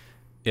shoot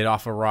it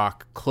off a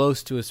rock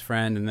close to his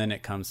friend, and then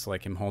it comes to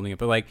like him holding it.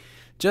 But like,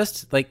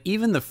 just like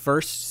even the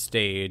first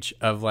stage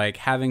of like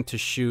having to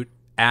shoot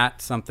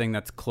at something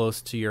that's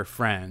close to your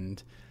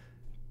friend,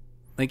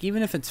 like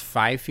even if it's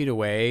 5 feet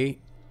away,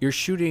 you're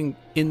shooting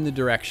in the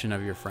direction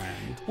of your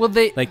friend. Well,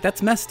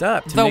 that's messed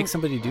up to make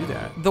somebody do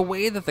that. The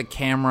way that the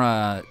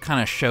camera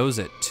kind of shows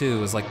it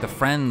too is like the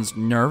friend's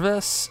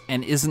nervous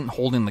and isn't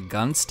holding the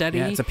gun steady.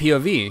 Yeah, it's a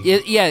POV.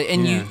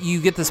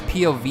 You get this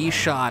POV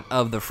shot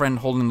of the friend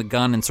holding the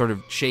gun and sort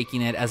of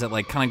shaking it as it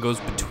like kind of goes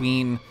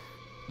between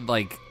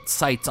like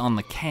sights on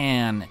the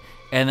can,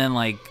 and then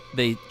like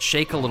they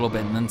shake a little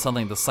bit, and then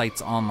suddenly the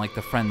sight's on like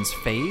the friend's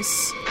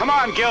face. Come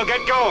on, Gil,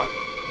 get going.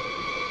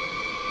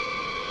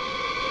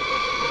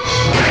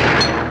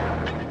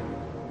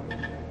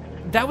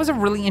 That was a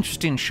really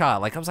interesting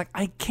shot. Like I was like,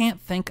 I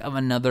can't think of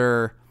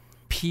another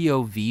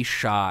POV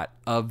shot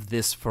of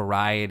this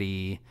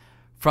variety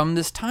from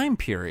this time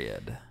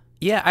period.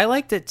 Yeah, I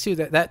liked it too.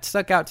 That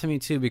stuck out to me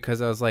too,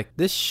 because I was like,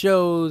 this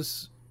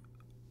shows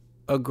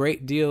a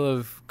great deal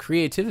of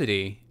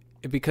creativity,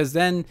 because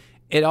then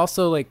it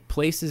also like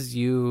places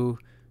you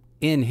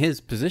in his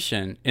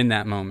position in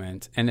that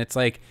moment. And it's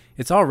like,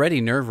 it's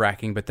already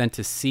nerve-wracking, but then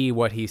to see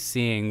what he's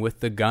seeing with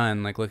the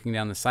gun, like looking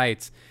down the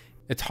sights,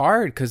 it's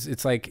hard, because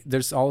it's like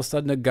there's all of a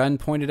sudden a gun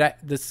pointed at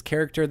this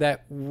character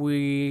that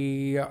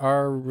we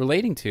are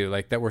relating to,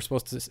 like that we're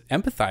supposed to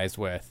empathize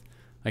with.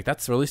 Like,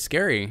 that's really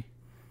scary.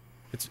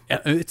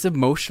 It's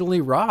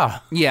emotionally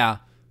raw. Yeah.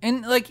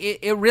 And like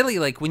it really,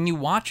 like when you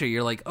watch it,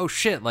 you're like, oh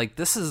shit, like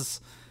this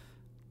is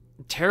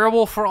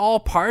terrible for all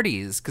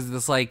parties, because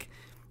it's like,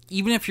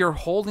 even if you're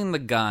holding the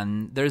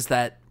gun, there's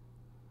that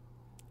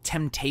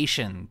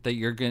temptation that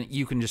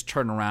you can just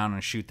turn around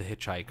and shoot the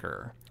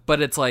hitchhiker.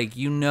 But it's like,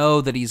 you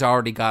know that he's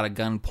already got a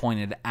gun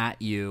pointed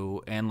at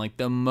you, and like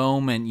the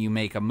moment you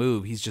make a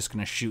move, he's just going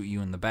to shoot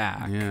you in the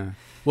back. Yeah.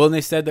 Well, and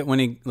they said that when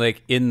he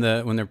like when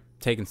they're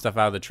taking stuff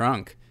out of the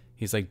trunk,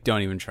 he's like,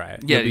 don't even try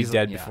it. Yeah, You'll be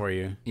dead before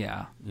you.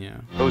 Yeah.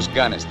 Yeah. Whose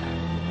gun is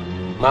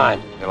that?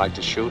 Mine. You like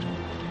to shoot?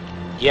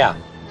 Yeah.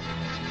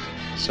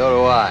 So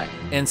do I.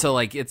 And so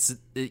like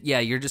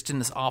you're just in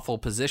this awful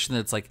position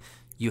that's like,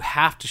 you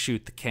have to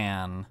shoot the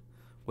can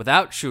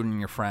without shooting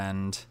your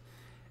friend.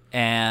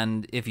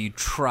 And if you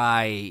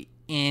try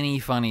any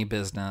funny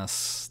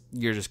business,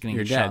 you're just going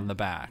to get shot in the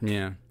back.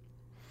 Yeah.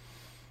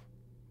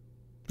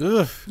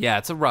 Ugh. Yeah,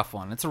 it's a rough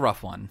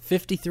one.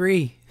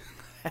 53.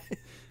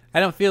 I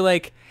don't feel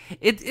like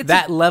it's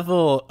that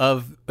level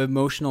of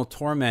emotional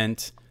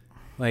torment.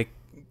 Like,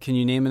 can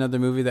you name another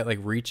movie that like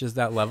reaches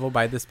that level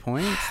by this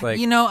point? Like,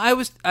 you know,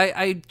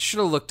 I should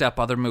have looked up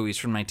other movies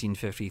from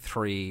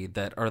 1953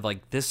 that are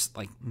like this,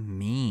 like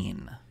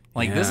mean.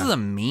 Like, this is a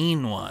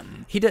mean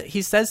one.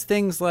 He says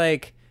things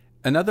like,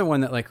 another one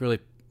that like really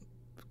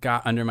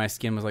got under my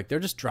skin was like, they're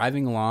just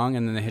driving along,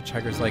 and then the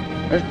hitchhiker's like,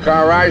 This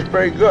car ride's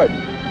pretty good.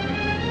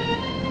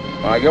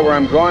 When I get where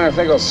I'm going, I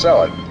think I'll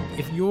sell it.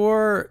 if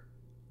you're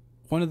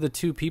one of the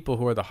two people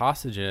who are the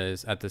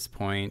hostages at this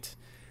point,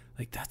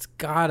 like that's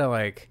gotta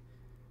like,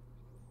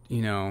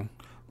 you know,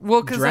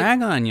 well, cause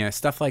drag on you,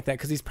 stuff like that,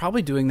 because he's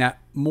probably doing that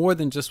more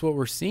than just what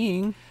we're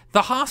seeing.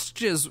 The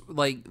hostages,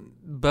 like,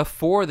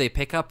 before they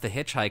pick up the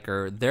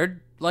hitchhiker,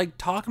 they're, like,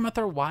 talking about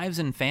their wives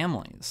and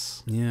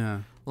families.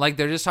 Yeah. Like,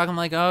 they're just talking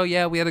like, oh,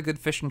 yeah, we had a good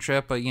fishing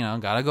trip, but, you know,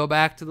 gotta go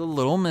back to the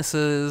little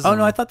missus. Oh,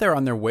 no, I thought they were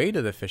on their way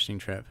to the fishing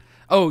trip.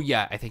 Oh,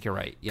 yeah, I think you're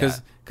right. Yeah.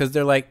 Because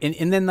they're like,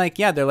 and then, like,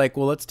 yeah, they're like,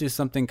 well, let's do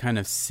something kind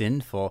of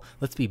sinful.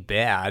 Let's be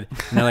bad.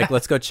 And they're like,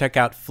 let's go check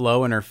out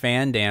Flo and her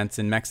fan dance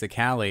in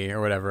Mexicali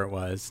or whatever it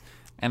was.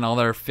 And all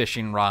their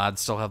fishing rods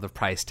still have the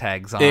price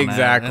tags on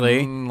Exactly.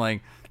 it. And,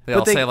 like, they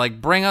all say,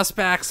 like, bring us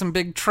back some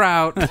big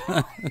trout.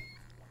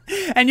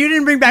 And you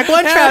didn't bring back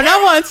one trout,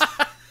 not once.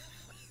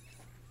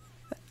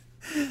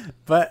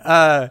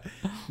 But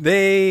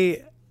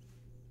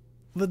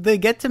they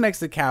get to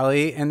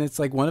Mexicali, and it's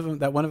like one of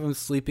them's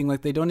sleeping.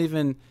 Like, they don't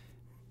even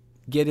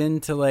get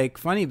into like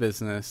funny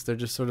business. They're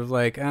just sort of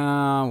like,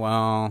 oh,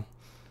 well,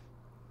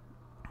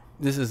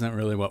 this isn't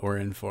really what we're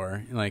in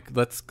for. Like,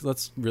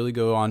 let's really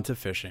go on to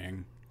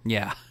fishing.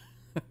 Yeah.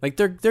 Like,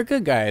 they're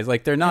good guys.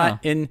 Like, they're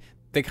not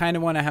they kind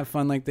of want to have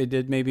fun like they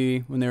did maybe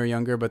when they were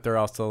younger, but they're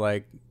also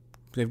like,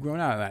 they've grown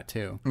out of that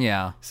too.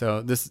 Yeah.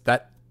 So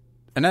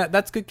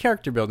that's good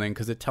character building,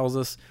 because it tells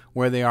us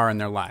where they are in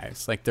their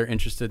lives. Like, they're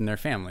interested in their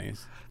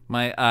families.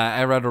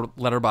 I read a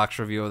Letterboxd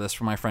review of this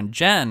from my friend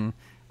Jen,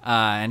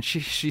 and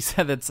she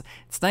said it's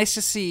nice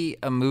to see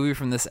a movie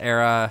from this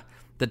era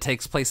that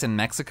takes place in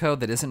Mexico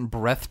that isn't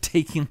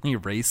breathtakingly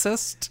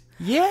racist.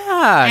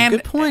 Yeah, And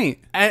good point.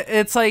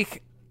 It's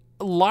like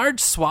large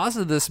swaths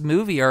of this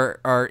movie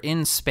are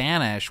in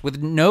Spanish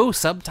with no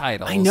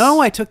subtitles. I know,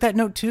 I took that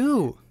note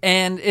too.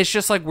 And it's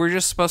just like, we're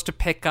just supposed to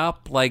pick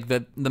up like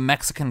the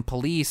Mexican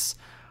police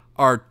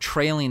are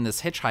trailing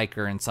this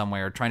hitchhiker in some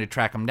way or trying to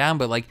track him down,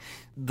 but like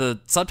the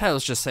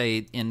subtitles just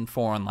say in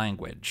foreign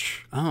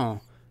language. Oh.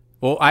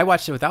 Well, I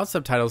watched it without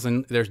subtitles,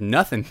 and there's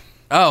nothing.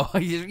 Oh,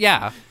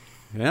 yeah.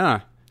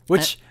 Yeah.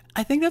 Which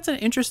I think that's an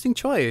interesting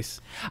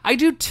choice. I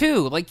do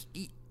too. Like,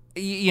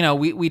 you know,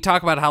 we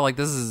talk about how like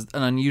this is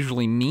an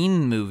unusually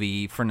mean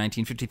movie for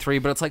 1953,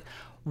 but it's like,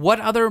 what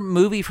other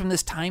movie from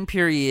this time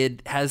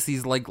period has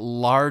these like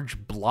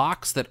large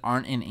blocks that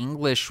aren't in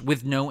English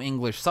with no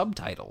English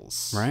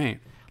subtitles? Right.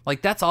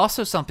 Like, that's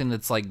also something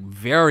that's like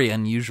very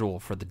unusual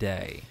for the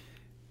day.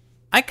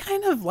 I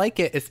kind of like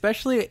it,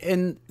 especially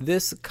in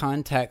this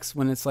context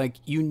when it's like,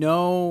 you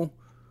know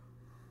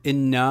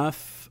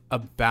enough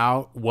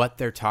about what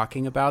they're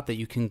talking about that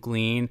you can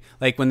glean.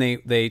 Like when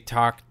the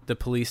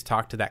police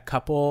talk to that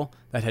couple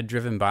that had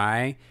driven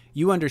by,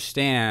 you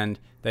understand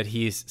that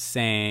he's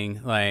saying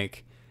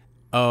like,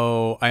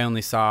 oh, I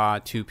only saw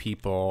 2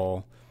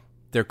 people.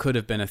 There could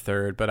have been a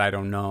third, but I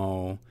don't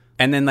know.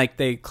 And then like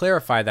they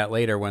clarify that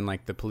later when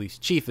like the police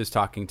chief is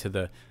talking to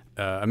the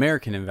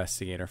American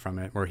investigator from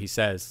it, where he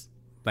says,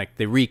 like,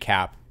 they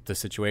recap the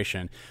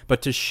situation.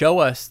 But to show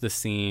us the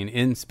scene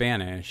in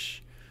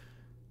Spanish,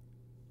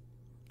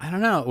 I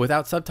don't know,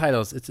 without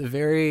subtitles, it's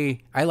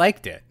I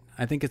liked it.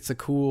 I think it's a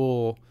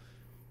cool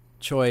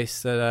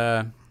choice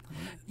that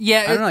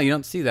yeah, I don't know, you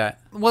don't see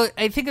that. Well,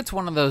 I think it's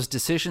one of those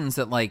decisions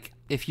that, like,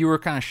 if you were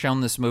kind of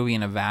shown this movie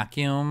in a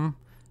vacuum,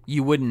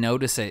 you wouldn't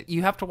notice it.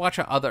 You have to watch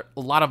a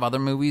lot of other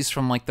movies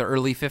from like the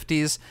early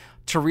 50s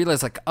to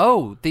realize, like,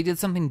 oh, they did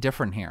something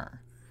different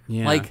here.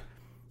 Yeah. Like,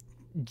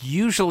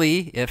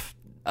 usually if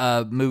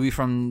a movie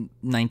from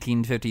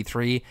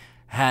 1953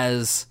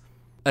 has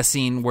a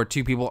scene where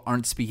 2 people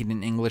aren't speaking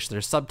in English,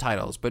 there's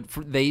subtitles, but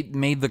they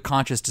made the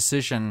conscious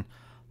decision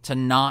to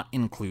not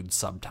include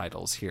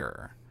subtitles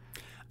here.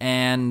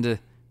 And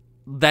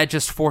that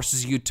just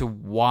forces you to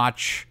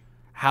watch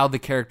how the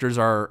characters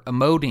are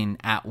emoting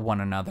at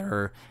one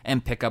another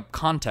and pick up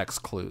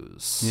context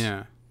clues.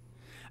 Yeah.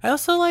 I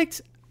also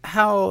liked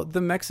how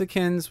the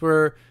Mexicans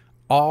were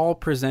all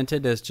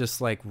presented as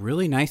just like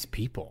really nice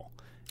people.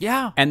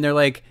 Yeah. And they're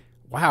like,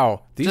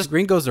 wow, these Just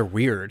gringos are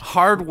weird.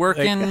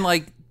 Hardworking,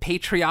 like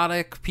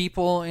patriotic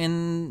people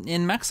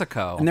in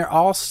Mexico. And they're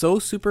all so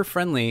super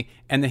friendly,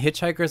 and the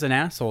hitchhiker's an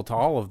asshole to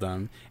all of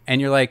them.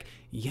 And you're like,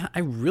 yeah, I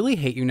really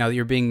hate you now that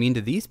you're being mean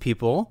to these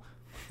people.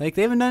 Like,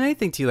 they haven't done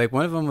anything to you. Like,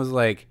 one of them was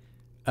like,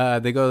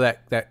 they go to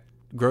that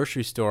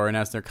grocery store, and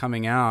as they're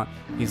coming out,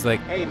 he's like,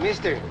 Hey,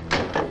 mister,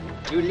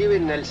 you live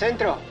in El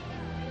Centro?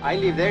 I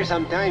live there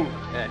sometime.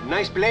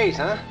 Nice place,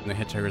 huh? and the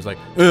hitchhiker's like,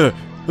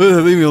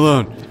 leave me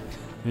alone.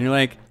 And you're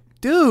like,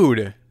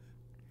 dude,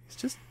 he's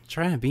just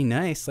trying to be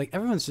nice. Like,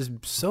 everyone's just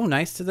so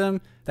nice to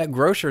them. That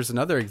grocer's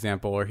another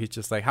example where he's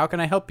just like, how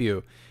can I help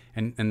you?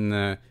 And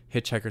the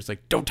hitchhiker's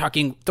like, don't talk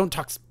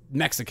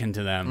Mexican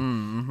to them.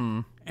 Mm-hmm.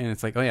 And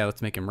it's like, oh yeah,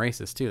 let's make him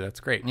racist too. That's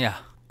great. Yeah.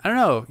 I don't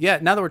know. Yeah,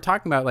 now that we're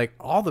talking about, like,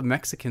 all the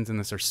Mexicans in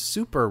this are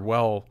super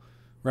well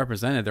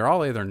represented. They're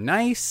all either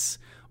nice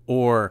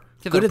or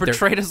They're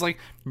portrayed as like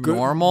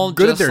normal,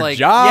 good just at their like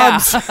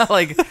jobs. yeah,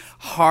 like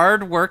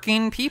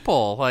hardworking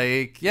people.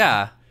 Like,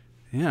 yeah.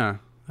 Yeah,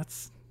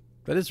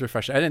 that is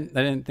refreshing. I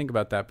didn't think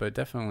about that, but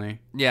definitely.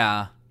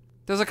 Yeah.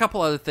 There's a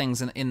couple other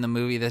things in the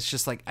movie that's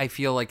just like, I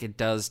feel like it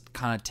does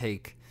kind of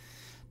take,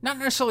 not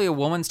necessarily a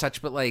woman's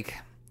touch, but like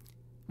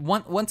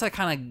once I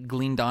kind of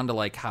gleaned onto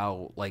like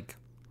how like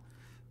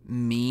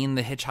mean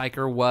the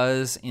hitchhiker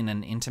was in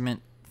an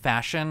intimate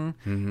fashion,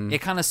 it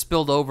kind of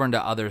spilled over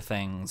into other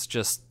things.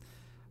 Just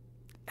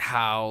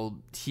how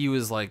he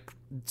was like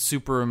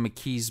super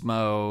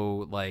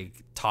machismo,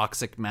 like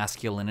toxic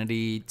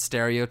masculinity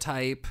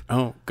stereotype.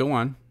 Oh, go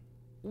on.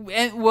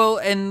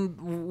 And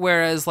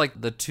whereas like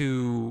the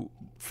 2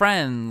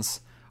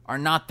 friends are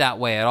not that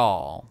way at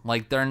all.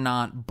 Like, they're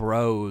not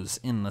bros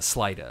in the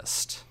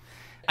slightest.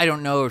 I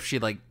don't know if she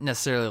like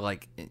necessarily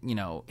like, you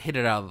know, hit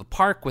it out of the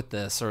park with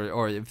this,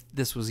 or if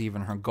this was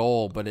even her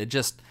goal, but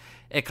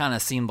it kind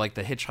of seemed like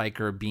the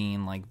hitchhiker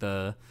being like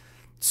the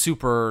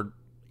super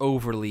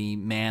overly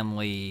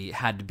manly,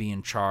 had to be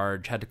in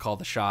charge, had to call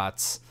the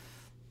shots.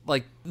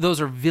 Like, those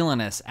are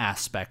villainous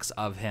aspects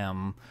of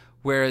him.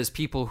 Whereas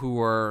people who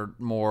are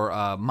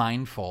more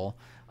mindful,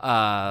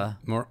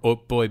 more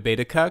old boy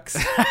beta cucks,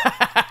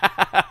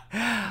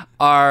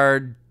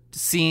 are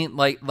seen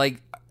like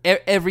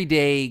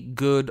everyday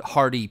good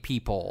hearty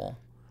people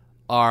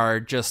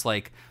are just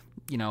like,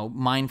 you know,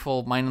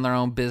 mindful, minding their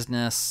own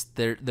business.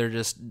 They're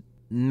just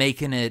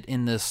making it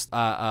in this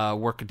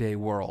workaday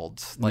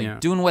world,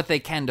 like doing what they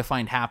can to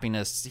find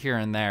happiness here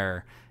and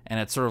there. And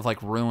it's sort of like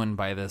ruined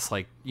by this,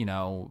 like, you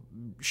know,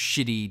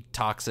 shitty,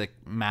 toxic,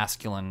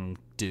 masculine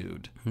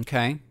dude.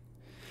 Okay.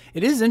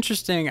 It is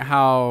interesting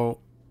how,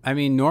 I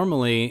mean,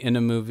 normally in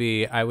a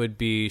movie, I would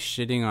be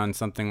shitting on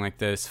something like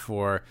this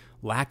for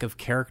lack of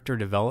character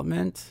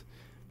development,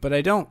 but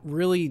I don't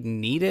really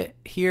need it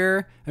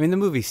here. I mean, the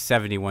movie's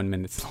 71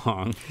 minutes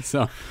long,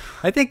 so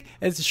I think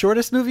it's the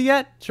shortest movie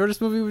yet.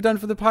 Shortest movie we've done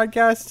for the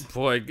podcast.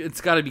 Boy,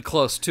 it's got to be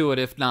close to it,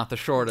 if not the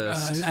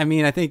shortest. I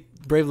mean, I think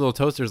Brave Little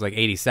Toaster is like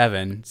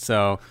 87,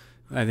 so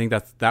I think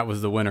that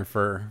was the winner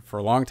for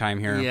a long time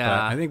here. Yeah. But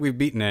I think we've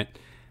beaten it.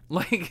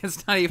 Like,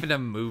 it's not even a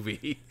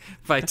movie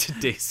by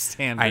today's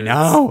standards. I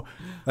know.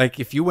 Like,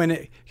 if you went,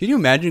 can you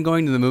imagine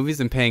going to the movies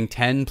and paying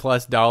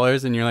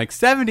 $10+ and you're like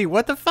 70?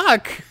 What the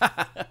fuck?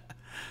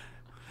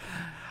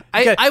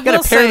 I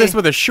gotta pair this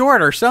with a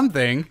short or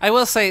something. I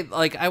will say,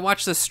 like, I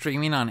watched this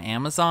streaming on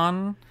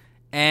Amazon,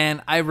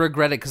 and I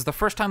regret it because the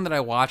first time that I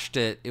watched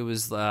it, it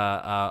was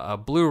a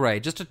Blu-ray,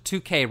 just a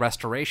 2K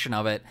restoration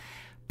of it.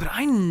 But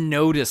I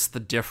noticed the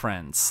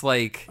difference.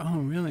 Like, oh,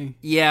 really?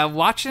 Yeah,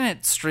 watching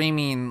it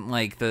streaming,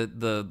 like there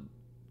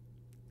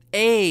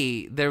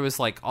was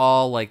like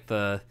all like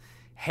the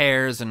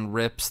hairs and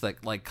rips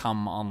that like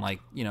come on like,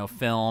 you know,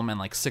 film and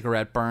like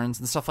cigarette burns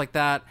and stuff like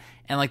that.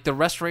 And like the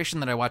restoration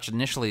that I watched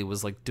initially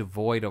was like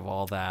devoid of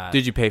all that.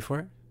 Did you pay for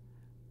it?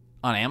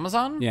 On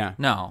Amazon? Yeah.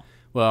 No.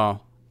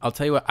 Well, I'll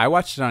tell you what. I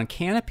watched it on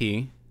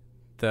Canopy,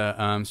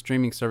 the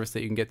streaming service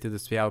that you can get through the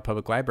Seattle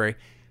Public Library.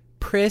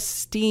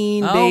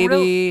 Pristine, baby.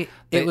 Really?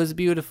 It was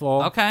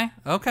beautiful.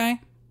 Okay.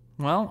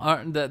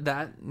 Well,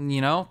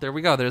 there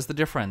we go. There's the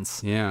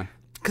difference. Yeah.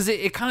 Because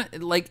it kind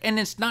of like, and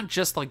it's not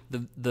just like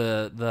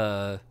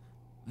the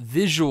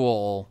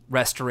visual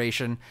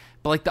restoration,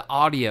 but like the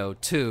audio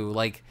too.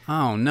 Like,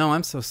 oh no,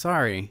 I'm so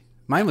sorry.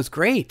 Mine was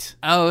great.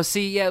 oh,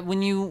 see, yeah,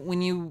 when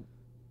you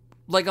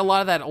like a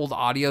lot of that old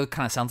audio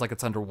kind of sounds like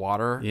it's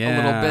underwater a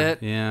little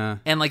bit. Yeah.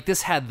 And like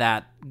this had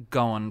that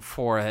going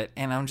for it,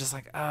 and I'm just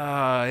like,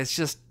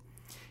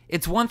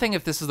 it's one thing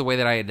if this is the way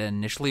that I had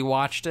initially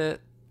watched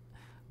it,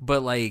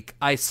 but like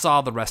I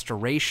saw the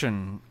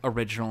restoration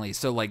originally,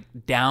 so like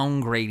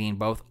downgrading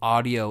both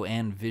audio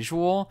and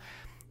visual,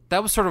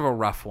 that was sort of a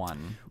rough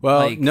one. Well,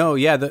 like, no,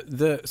 yeah,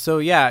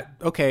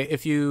 okay,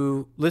 if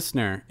you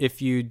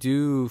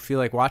do feel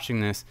like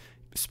watching this,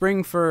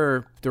 spring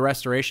for the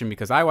restoration,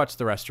 because I watched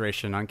the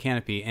restoration on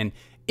Canopy and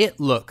it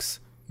looks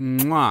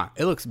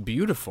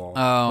beautiful.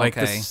 Oh, like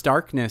okay. the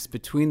starkness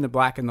between the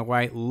black and the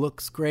white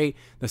looks great.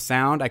 The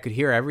sound, I could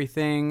hear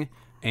everything.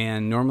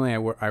 And normally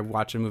I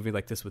watch a movie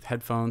like this with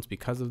headphones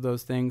because of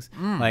those things.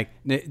 Like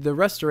the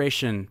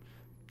restoration,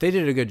 they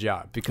did a good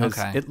job because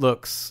it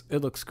looks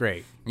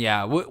great.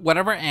 Yeah,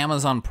 whatever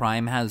Amazon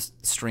Prime has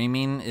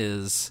streaming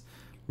is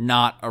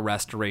not a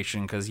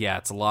restoration because, yeah,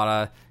 it's a lot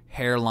of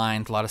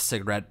hairlines, a lot of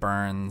cigarette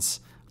burns,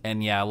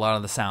 and, yeah, a lot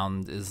of the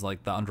sound is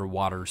like the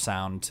underwater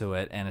sound to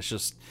it, and it's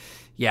just,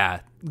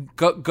 yeah,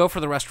 go for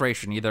the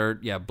restoration, either,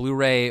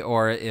 Blu-ray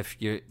or if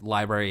your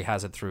library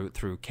has it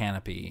through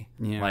Canopy.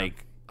 Yeah.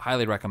 Like,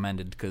 highly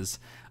recommended because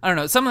I don't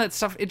know, some of that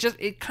stuff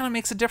it kind of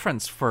makes a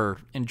difference for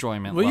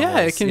enjoyment. Well, levels.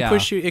 yeah, it can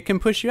push you. It can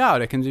push you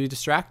out. It can be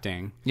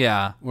distracting.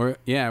 Yeah,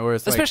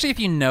 whereas especially if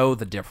you know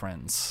the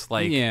difference.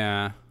 Like,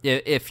 yeah,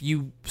 if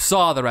you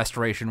saw the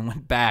restoration and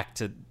went back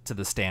to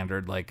the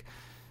standard, like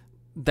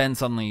then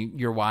suddenly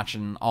you're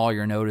watching, all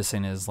you're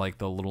noticing is like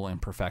the little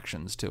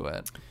imperfections to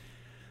it.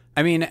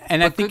 I mean,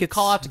 and I think it's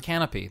call out to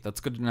Canopy. That's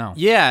good to know.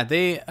 Yeah,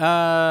 they.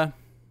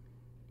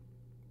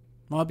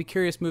 Well, I'll be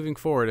curious moving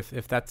forward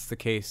if that's the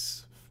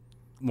case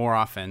more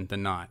often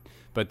than not.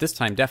 But this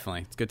time,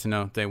 definitely. It's good to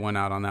know they went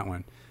out on that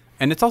one.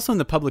 And it's also in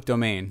the public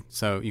domain,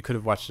 so you could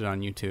have watched it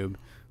on YouTube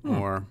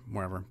or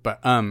wherever.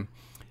 But, I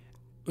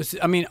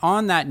mean,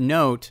 on that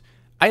note,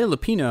 Ida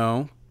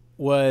Lupino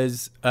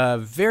was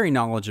very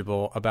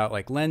knowledgeable about,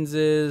 like,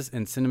 lenses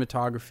and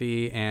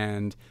cinematography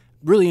and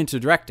really into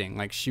directing.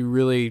 Like, she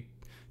really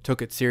took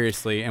it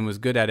seriously and was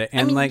good at it.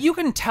 And I mean, like, you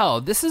can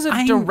tell this is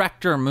a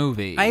director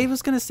movie. I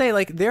was going to say,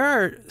 like, there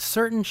are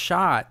certain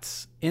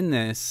shots in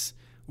this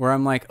where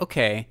I'm like,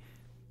 okay,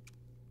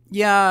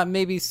 yeah,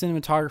 maybe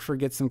cinematographer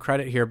gets some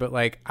credit here, but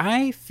like,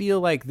 I feel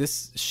like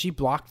she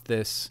blocked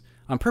this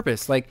on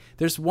purpose. Like,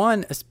 there's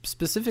one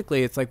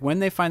specifically, it's like when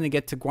they finally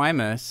get to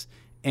Guaymas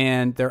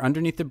and they're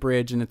underneath the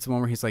bridge, and it's the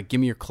one where he's like,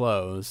 give me your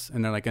clothes,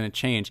 and they're like going to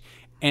change.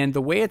 And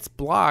the way it's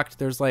blocked,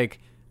 there's like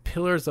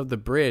pillars of the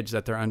bridge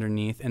that they're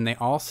underneath, and they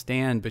all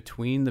stand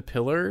between the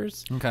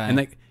pillars. Okay.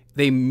 And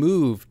they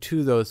move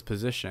to those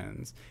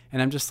positions.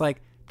 And I'm just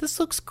like, this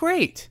looks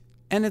great.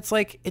 And it's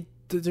like,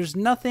 there's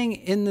nothing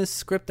in this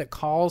script that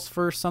calls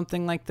for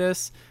something like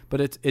this,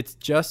 but it's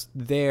just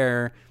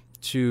there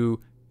to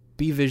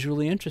be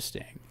visually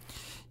interesting.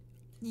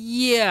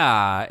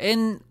 Yeah,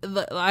 and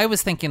I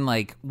was thinking,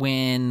 like,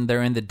 when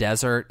they're in the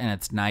desert and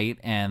it's night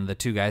and the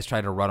two guys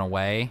try to run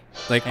away.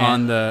 Like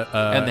on the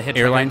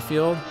airline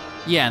field?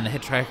 Yeah, and the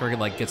hitchhiker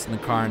like gets in the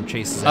car and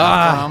chases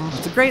after him.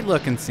 It's a great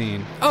looking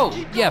scene. Oh,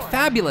 yeah,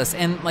 fabulous.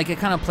 And like it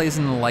kind of plays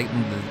in the light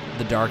and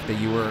the dark that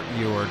you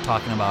were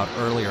talking about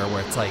earlier,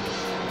 where it's like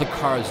the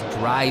car's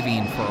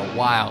driving for a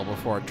while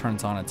before it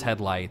turns on its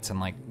headlights and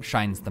like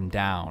shines them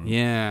down.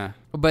 Yeah.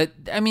 But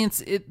I mean,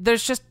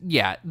 there's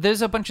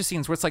a bunch of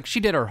scenes where it's like she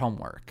did her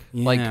homework.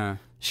 Yeah. Like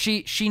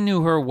she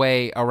knew her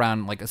way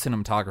around like a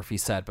cinematography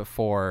set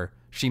before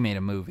she made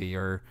a movie,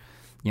 or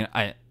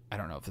I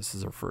don't know if this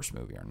is her first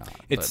movie or not.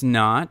 It's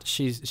not.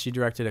 She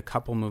directed a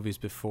couple movies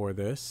before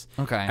this.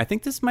 Okay. I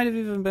think this might have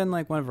even been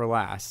like one of her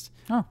last.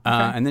 Oh, okay.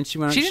 And then she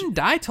went. She didn't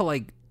die till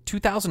like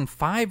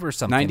 2005 or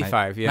something.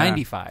 95, yeah.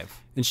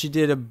 95. And she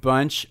did a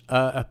bunch.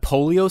 A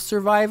polio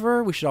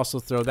survivor. We should also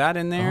throw that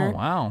in there. Oh,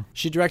 wow.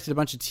 She directed a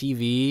bunch of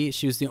TV.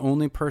 She was the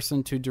only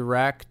person to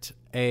direct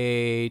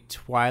a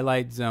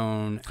Twilight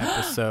Zone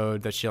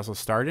episode that she also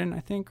starred in,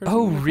 I think. Or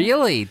Oh, like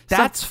really? That.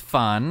 That's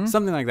fun.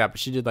 Something like that. But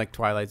she did like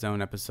Twilight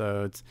Zone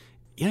episodes.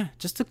 Yeah,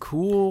 just a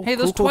cool. Hey,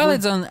 those cool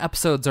Twilight Zone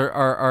episodes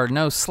are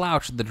no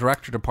slouch at the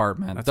director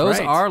department. That's those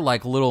right. are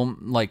like little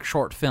like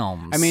short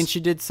films. I mean, she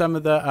did some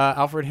of the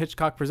Alfred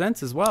Hitchcock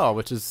Presents as well,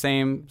 which is the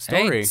same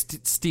story. Hey,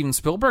 Steven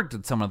Spielberg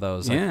did some of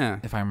those. Yeah.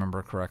 if I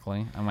remember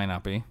correctly. I might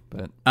not be,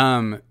 but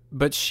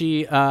But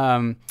she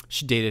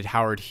dated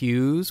Howard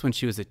Hughes when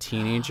she was a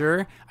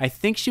teenager. I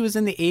think she was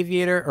in The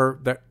Aviator, or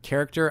the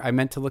character. I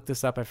meant to look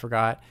this up. I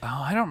forgot.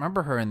 Oh, I don't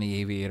remember her in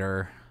The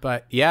Aviator.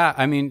 But yeah,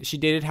 I mean, she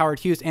dated Howard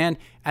Hughes. And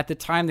at the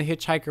time The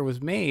Hitchhiker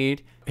was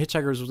made,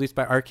 Hitchhiker was released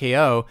by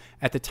RKO.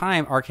 At the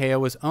time, RKO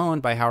was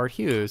owned by Howard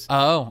Hughes.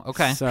 Oh,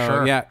 okay. So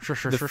sure. yeah, Sure.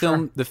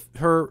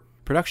 Her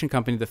production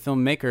company, The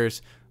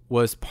Filmmakers,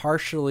 was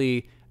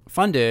partially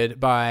funded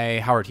by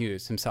Howard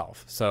Hughes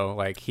himself. So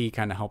like he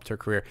kind of helped her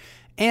career.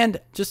 And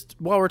just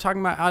while we're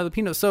talking about Ida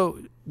Lupino, so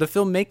The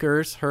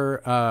Filmmakers,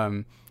 her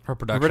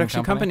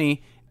production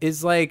company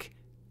is like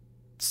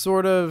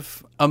sort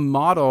of a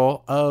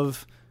model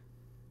of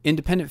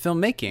independent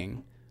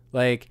filmmaking.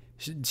 Like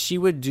she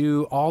would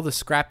do all the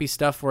scrappy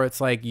stuff where it's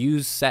like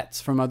use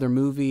sets from other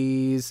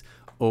movies,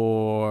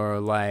 or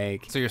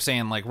like. So you're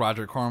saying like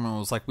Roger Corman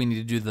was like, we need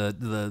to do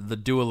the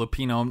Dua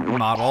Lupino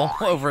model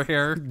over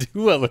here.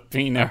 Dua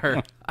Lupino.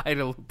 Or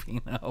Ida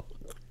Lupino.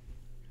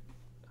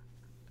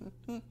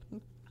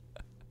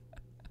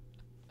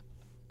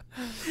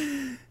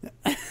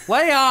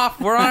 Lay off.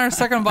 We're on our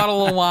second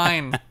bottle of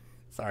wine.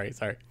 Sorry.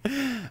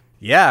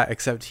 Yeah,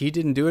 except he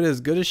didn't do it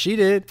as good as she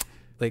did.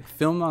 Like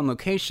film on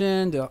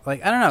location.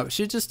 Like, I don't know.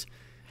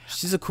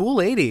 She's a cool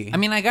lady. I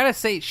mean, I gotta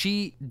say,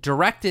 she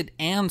directed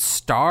and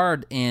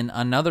starred in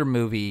another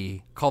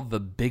movie called The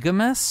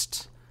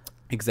Bigamist.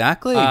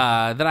 Exactly.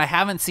 That I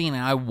haven't seen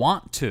and I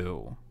want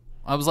to.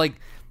 I was like,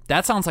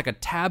 that sounds like a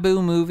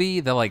taboo movie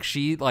that like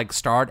she like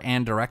starred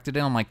and directed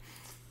in. I'm like,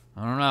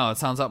 I don't know. It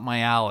sounds up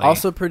my alley.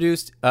 Also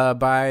produced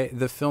by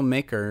The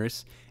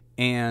Filmmakers,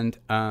 and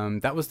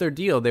that was their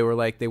deal. They were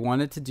like, they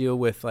wanted to deal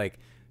with like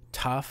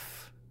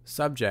tough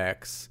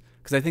subjects,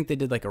 because I think they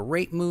did like a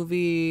rape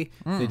movie.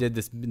 They did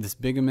this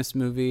bigamist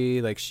movie.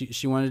 Like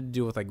she wanted to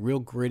deal with like real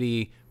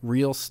gritty,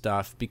 real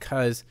stuff,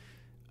 because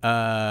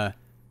was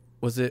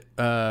it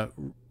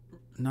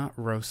not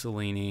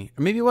Rossellini,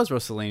 or maybe it was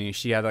Rossellini.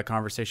 She had that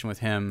conversation with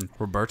him,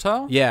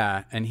 Roberto.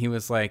 Yeah, and he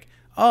was like,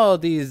 "Oh,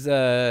 these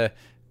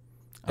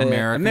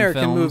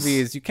American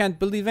movies, you can't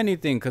believe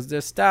anything because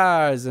they're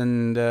stars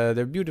and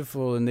they're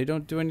beautiful and they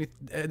don't do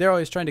anything. They're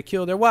always trying to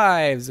kill their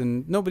wives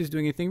and nobody's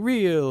doing anything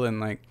real." And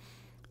like,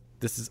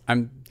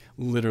 I'm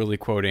literally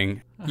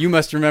quoting. You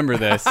Must Remember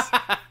This.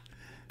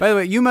 By the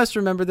way, You Must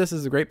Remember This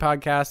is a great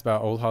podcast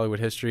about old Hollywood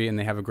history, and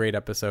they have a great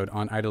episode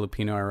on Ida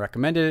Lupino. I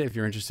recommended it if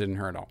you're interested in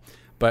her at all.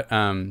 But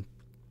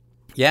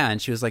yeah, and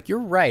she was like, "You're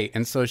right,"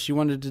 and so she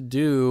wanted to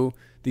do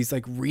these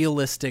like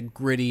realistic,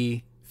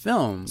 gritty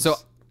films. So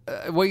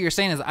what you're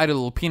saying is Ida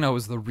Lupino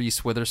was the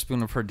Reese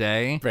Witherspoon of her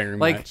day. Very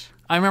like, much.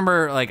 I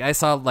remember, like, I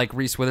saw, like,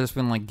 Reese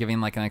Witherspoon, like,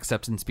 giving, like, an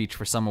acceptance speech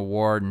for some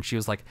award, and she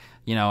was like,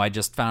 you know, I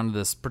just found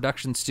this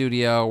production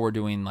studio. We're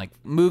doing, like,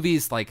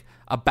 movies, like,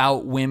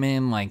 about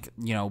women, like,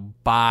 you know,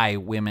 by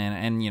women.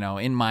 And, you know,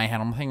 in my head,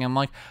 I'm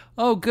like,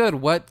 oh, good.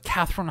 What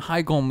Katherine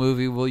Heigl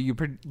movie will you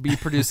be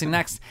producing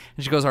next?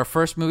 And she goes, our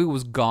first movie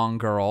was Gone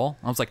Girl.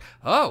 I was like,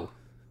 oh,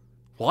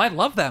 well, I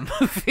love that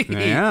movie.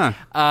 Yeah.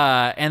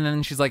 And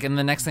then she's like, and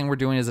the next thing we're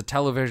doing is a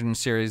television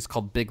series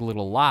called Big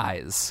Little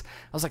Lies.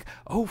 I was like,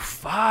 oh,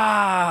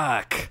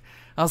 fuck.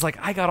 I was like,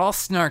 I got all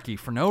snarky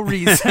for no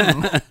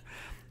reason. I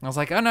was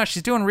like, oh, no,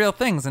 she's doing real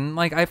things. And,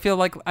 like, I feel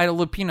like Ida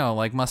Lupino,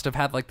 like, must have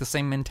had, like, the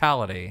same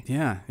mentality.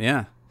 Yeah.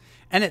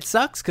 And it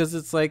sucks because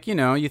it's like, you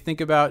know, you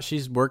think about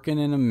she's working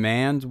in a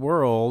man's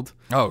world.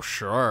 Oh,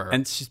 sure.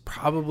 And she's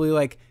probably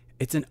like,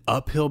 it's an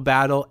uphill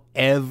battle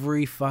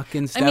every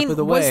fucking step of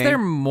the way. Was there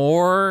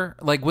more,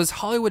 like, was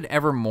Hollywood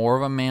ever more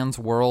of a man's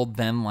world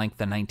than, like,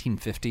 the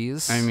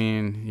 1950s? I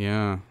mean,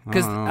 yeah.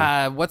 Because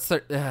what's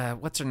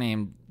her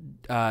name?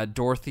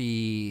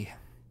 Dorothy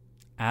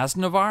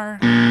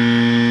Asnavar?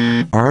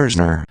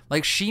 Arzner.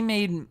 Like, she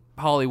made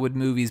Hollywood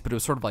movies, but it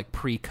was sort of like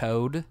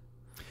pre-code.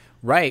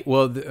 Right.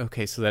 Well,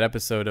 okay, so that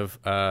episode of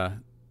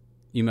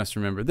You Must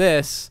Remember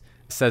This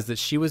says that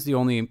she was the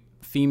only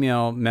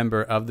female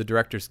member of the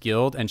Directors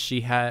Guild, and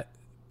she had,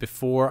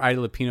 before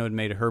Ida Lupino had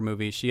made her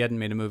movie, she hadn't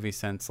made a movie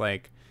since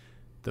like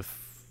the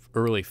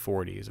early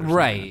 40s or something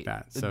like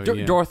that. So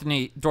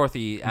Dorothy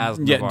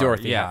Asnavar. Yeah,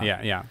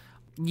 Dorothy.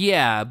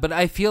 Yeah, but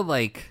I feel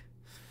like,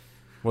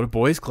 what a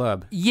boys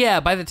club. Yeah,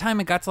 by the time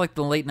it got to like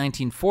the late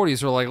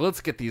 1940s, we're like,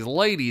 let's get these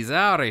ladies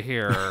out of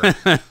here.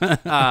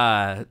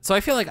 So I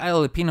feel like Ida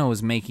Lupino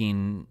was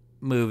making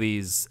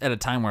movies at a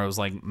time where it was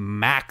like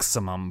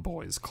maximum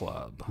boys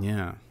club.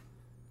 Yeah.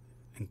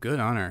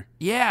 Good on her.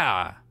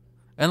 Yeah.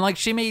 And, like,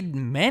 she made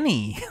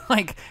many.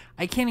 Like,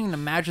 I can't even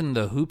imagine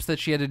the hoops that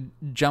she had to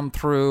jump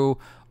through,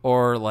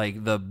 or,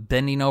 like, the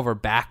bending over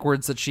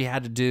backwards that she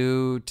had to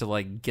do to,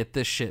 like, get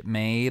this shit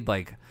made.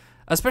 Like,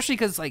 especially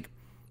because, like,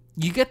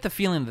 you get the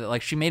feeling that,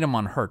 like, she made them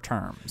on her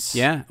terms.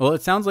 Yeah. Well,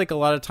 it sounds like a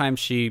lot of times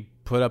she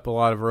put up a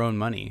lot of her own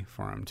money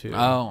for them, too.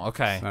 Oh,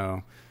 okay.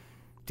 So,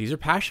 these are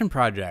passion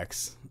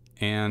projects.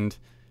 And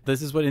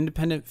this is what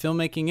independent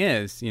filmmaking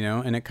is, you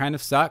know, and it kind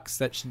of sucks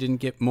that she didn't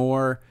get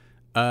more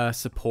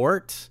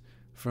support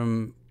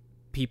from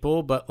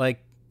people, but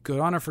like,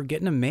 good on her for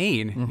getting them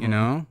made, you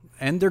know?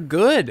 and they're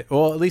good.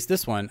 Well, at least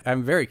this one.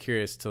 I'm very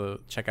curious to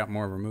check out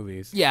more of her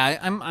movies. Yeah,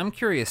 I'm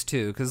curious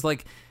too, because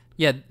like,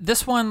 yeah,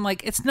 this one,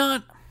 like, it's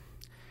not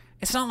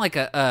like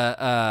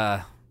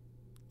a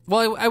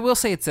well, I will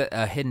say it's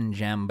a hidden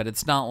gem, but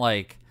it's not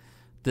like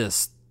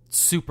this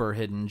super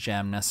hidden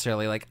gem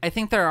necessarily. Like, I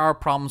think there are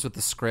problems with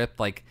the script.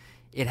 Like,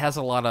 it has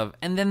a lot of,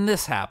 and then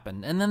this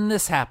happened, and then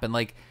this happened.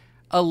 Like,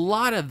 a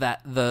lot of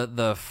that,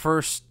 the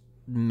first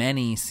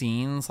many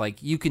scenes,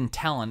 like, you can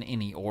tell in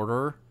any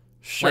order.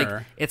 Sure.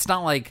 Like, it's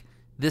not like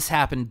this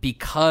happened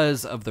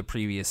because of the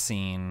previous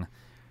scene.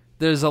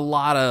 There's a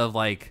lot of,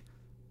 like,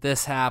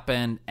 this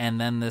happened,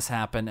 and then this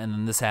happened, and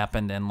then this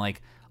happened, and,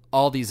 like,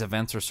 all these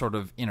events are sort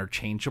of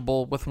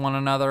interchangeable with one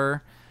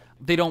another.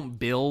 They don't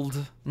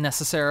build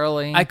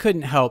necessarily. I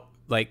couldn't help,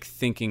 like,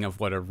 thinking of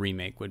what a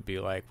remake would be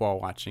like while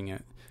watching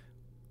it.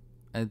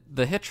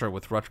 The Hitcher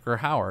with Rutger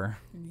Hauer.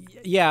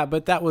 Yeah,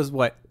 but that was,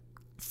 what,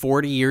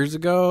 40 years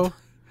ago?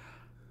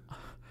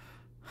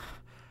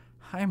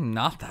 I'm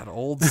not that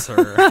old,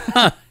 sir.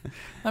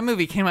 That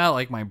movie came out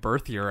like my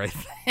birth year, I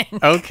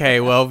think. Okay,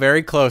 well,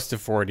 very close to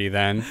 40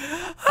 then.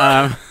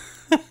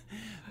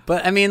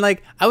 But, I mean,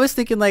 like, I was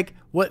thinking, like,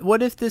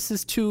 what if this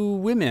is two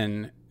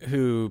women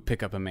who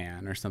pick up a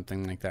man or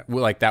something like that?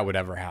 Well, like, that would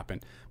ever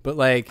happen. But,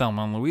 like...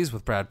 Thelma and Louise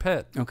with Brad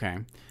Pitt. Okay.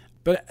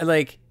 But,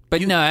 like...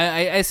 But, no,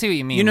 I see what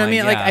you mean. You know what I mean?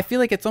 Yeah. Like, I feel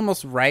like it's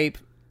almost ripe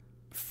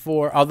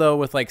for... Although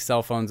with, like,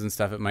 cell phones and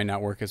stuff, it might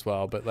not work as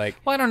well. But, like...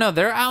 Well, I don't know.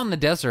 They're out in the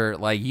desert.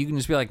 Like, you can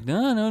just be like,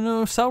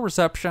 no, cell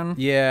reception.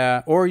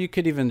 Yeah. Or you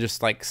could even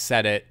just, like,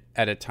 set it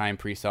at a time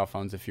pre-cell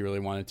phones if you really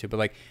wanted to. But,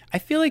 like, I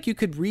feel like you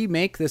could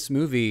remake this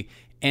movie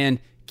and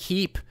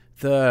keep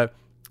the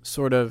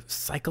sort of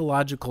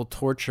psychological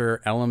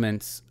torture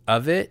elements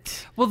of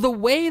it. Well, the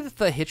way that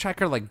the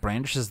hitchhiker, like,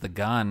 brandishes the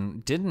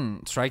gun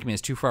didn't strike me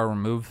as too far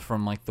removed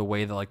from, like, the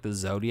way that, like, the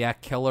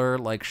Zodiac killer,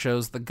 like,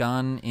 shows the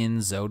gun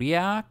in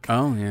Zodiac.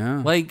 Oh,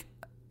 yeah. Like,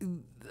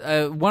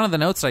 one of the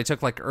notes that I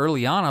took, like,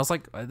 early on, I was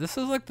like, this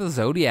is like the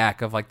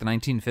Zodiac of, like, the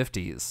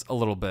 1950s a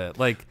little bit.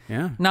 Like,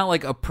 yeah. Not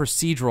like a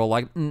procedural,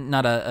 like,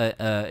 not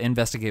a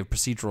investigative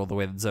procedural the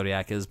way that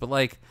Zodiac is, but,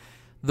 like,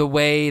 the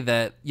way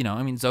that, you know,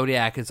 I mean,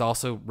 Zodiac is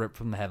also ripped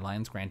from the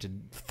headlines,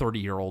 granted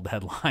 30-year-old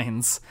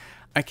headlines.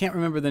 I can't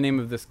remember the name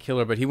of this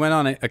killer, but he went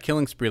on a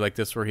killing spree like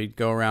this where he'd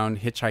go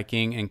around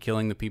hitchhiking and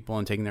killing the people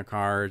and taking their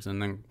cars.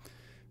 And then,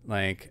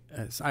 like,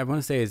 I want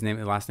to say his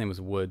last name was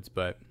Woods,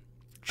 but...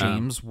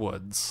 James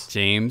Woods.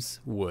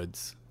 James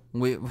Woods.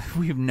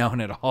 We've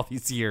known it all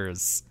these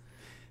years.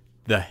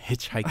 The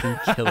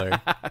hitchhiking killer.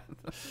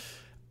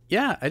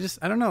 Yeah, I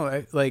don't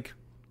know. Like...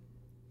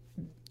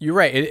 You're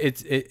right.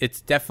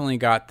 It's definitely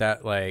got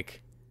that,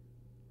 like,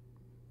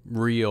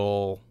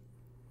 real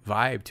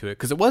vibe to it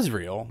because it was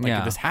real.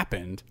 Like, this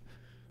happened,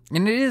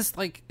 and it is,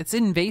 like, it's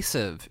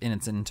invasive in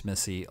its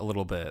intimacy a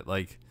little bit.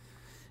 Like,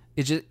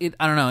 I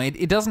don't know.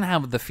 It doesn't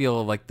have the feel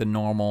of, like, the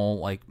normal,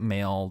 like,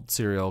 male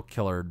serial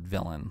killer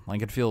villain.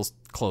 Like, it feels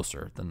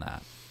closer than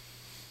that.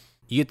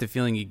 You get the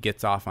feeling he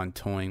gets off on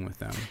toying with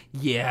them.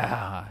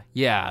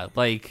 Yeah.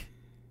 Like,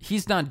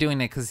 he's not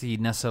doing it because he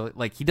necessarily,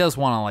 like, he does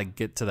want to, like,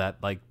 get to that,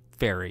 like,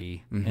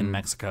 ferry in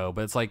Mexico,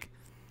 but it's like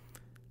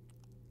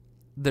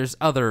there's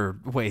other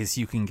ways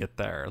you can get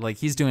there. Like,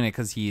 he's doing it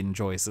because he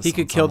enjoys this. He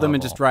could kill them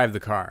and just drive the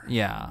car.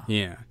 Yeah,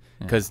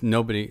 because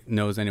nobody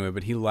knows anyway.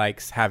 But he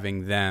likes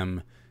having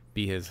them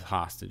be his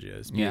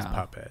hostages, be his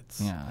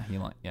puppets. Yeah,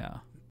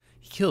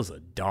 he kills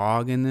a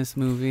dog in this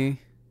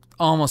movie.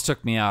 Almost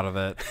took me out of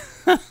it.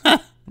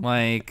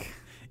 Like,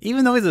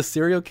 even though he's a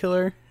serial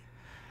killer,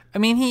 I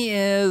mean, he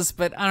is,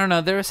 but I don't know.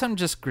 There is something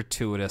just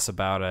gratuitous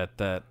about it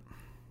that.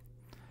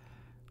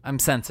 I'm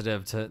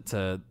sensitive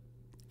to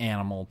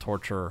animal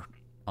torture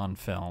on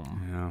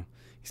film. Yeah.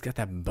 He's got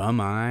that bum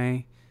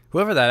eye.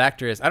 Whoever that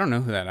actor is, I don't know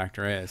who that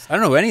actor is. I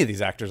don't know who any of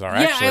these actors are,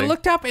 actually. Yeah, I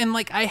looked up, and,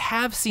 like, I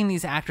have seen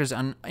these actors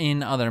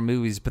in other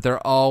movies, but they're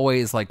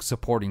always, like,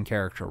 supporting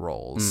character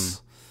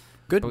roles.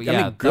 Good, but,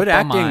 I mean, good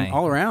acting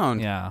all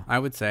around, yeah. I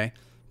would say.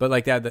 But,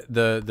 like, that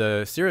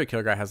the serial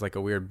killer guy has, like,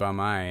 a weird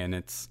bum eye, and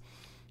it's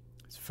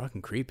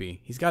fucking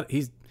creepy. He's got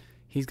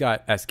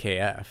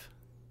SKF,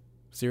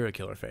 serial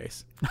killer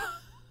face.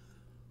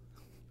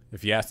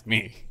 If you ask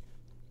me.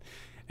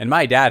 And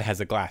my dad has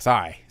a glass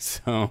eye,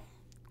 so...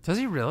 Does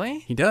he really?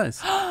 He does.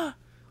 How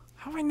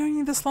have I known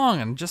you this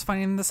long and just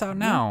finding this out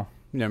now?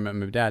 Never met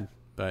my dad,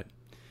 but...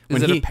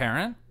 Is it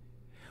apparent?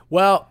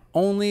 Well,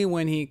 only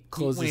when he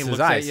closes his eyes. When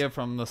he looks at you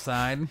from the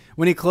side?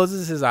 When he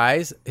closes his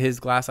eyes, his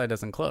glass eye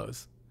doesn't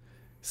close.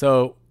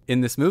 So, in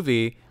this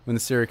movie, when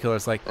the serial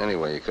killer's like...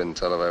 Anyway, you couldn't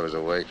tell if I was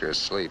awake or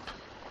asleep.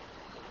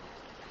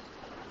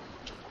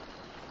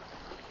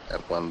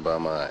 That one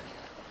bum eye.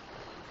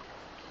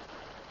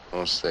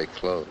 Won't stay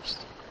closed.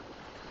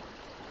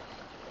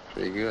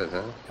 Pretty good,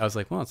 huh? I was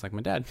like, well, it's like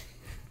my dad.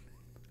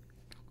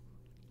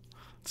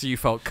 So you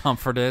felt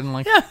comforted and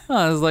like, yeah.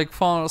 I was like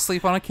falling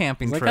asleep on a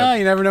camping trip. Like, oh,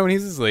 you never know when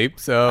he's asleep,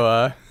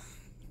 so,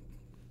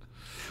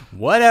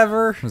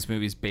 whatever. This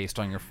movie's based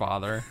on your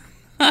father.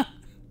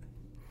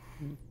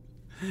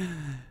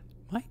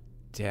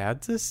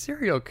 dad's a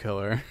serial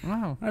killer.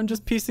 Oh. I'm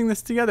just piecing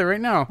this together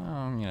right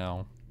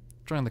now.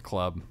 Join the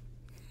club.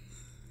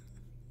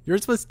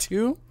 Yours was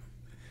 2?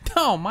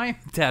 No, my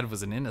dad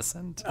was an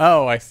innocent.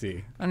 Oh, I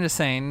see. I'm just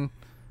saying,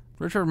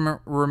 Richard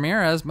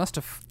Ramirez must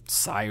have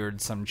sired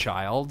some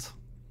child.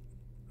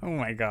 Oh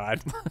my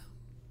God.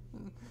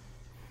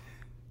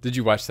 Did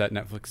you watch that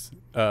Netflix?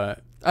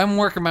 I'm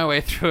working my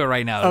way through it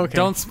right now. Okay.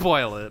 Don't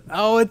spoil it.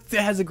 Oh, it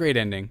has a great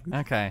ending.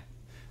 Okay.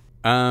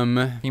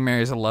 He He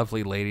marries a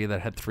lovely lady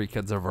that had 3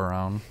 kids of her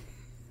own.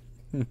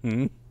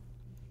 and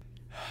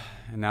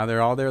now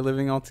they're all there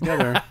living all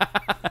together.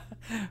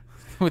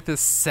 With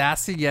this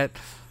sassy yet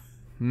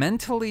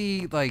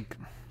mentally,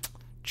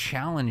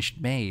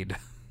 challenged maid.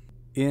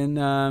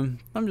 I'm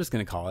just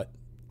going to call it.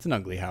 It's an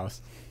ugly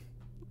house.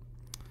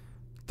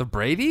 The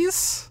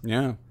Bradys?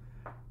 Yeah.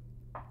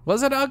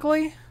 Was it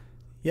ugly?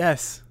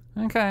 Yes.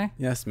 Okay.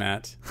 Yes,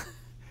 Matt.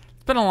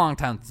 It's been a long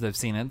time since I've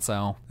seen it,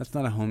 so. That's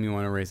not a home you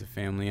want to raise a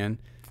family in.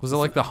 Was it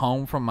like the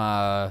home from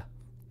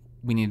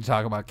We Need to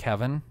Talk About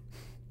Kevin?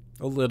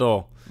 A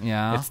little.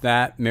 Yeah. It's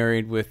that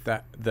married with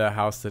the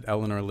house that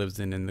Eleanor lives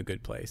in The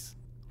Good Place.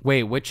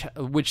 Wait,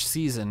 which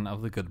season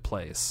of The Good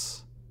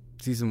Place?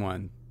 Season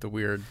 1. The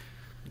weird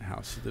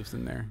house she lives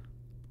in there.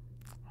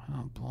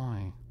 Oh,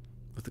 boy.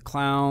 With the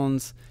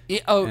clowns.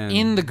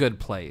 In The Good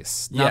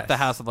Place. Not Yes. the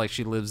house that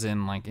she lives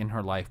in in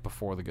her life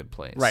before The Good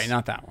Place. Right,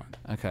 not that one.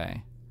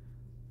 Okay.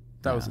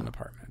 That was an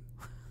apartment.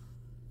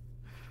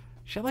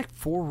 She had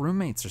 4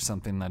 roommates or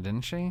something, though,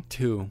 didn't she?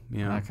 2,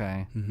 yeah.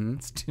 Okay. Mm-hmm.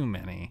 It's too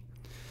many.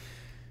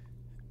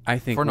 I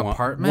think For an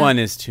apartment? one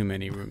is too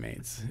many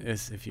roommates,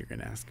 if you're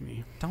going to ask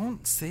me.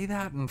 Don't say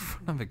that in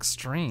front of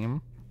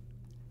Extreme.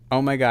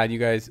 Oh my God, you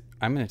guys,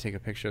 I'm going to take a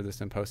picture of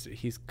this and post it.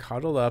 He's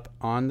cuddled up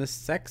on the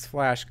sex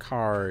flash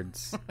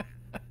cards.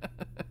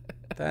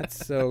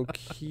 That's so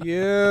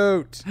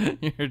cute.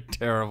 You're a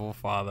terrible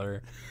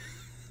father.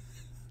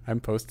 I'm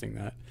posting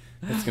that.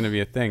 That's going to be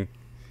a thing.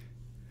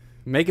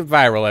 Make it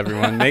viral,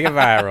 everyone. Make it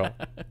viral.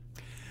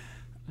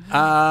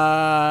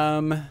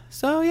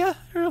 So yeah,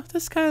 I don't know.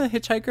 This is kind of the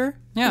Hitchhiker.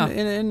 Yeah.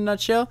 In a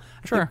nutshell.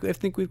 Sure. I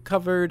think we've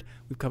covered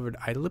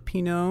Ida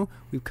Lupino.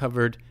 We've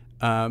covered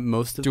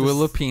most of Dua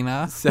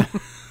Lupina.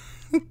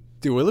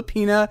 Dua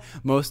Lupina.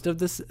 Most of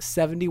this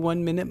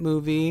 71-minute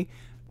movie.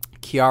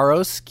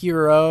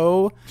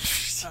 Chiaroscuro.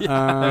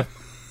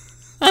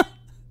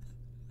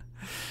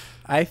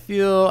 I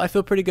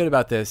feel pretty good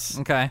about this.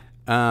 Okay.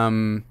 How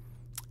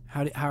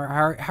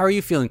are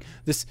you feeling?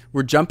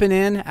 We're jumping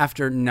in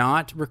after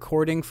not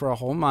recording for a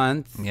whole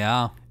month.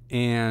 Yeah.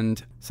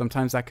 And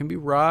sometimes that can be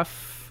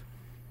rough.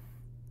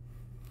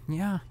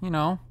 Yeah,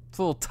 it's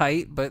a little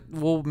tight, but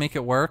we'll make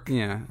it work.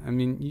 Yeah. I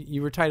mean,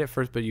 you were tight at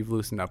first, but you've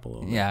loosened up a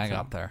little bit. Yeah, I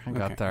got there. I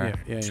got there.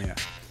 Yeah.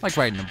 Like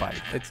riding a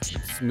bike. It's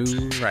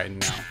smooth riding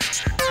now.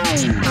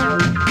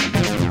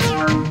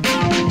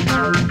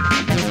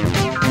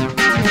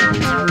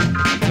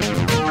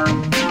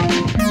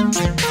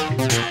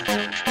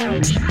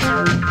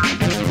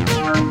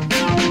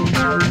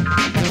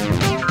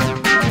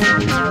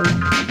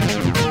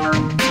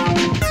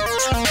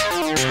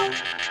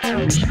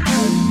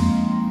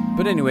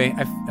 But anyway,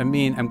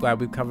 I'm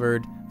glad we've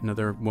covered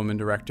another woman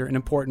director, an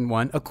important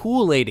one, a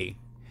cool lady,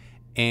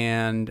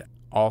 and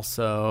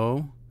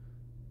also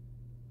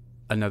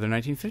another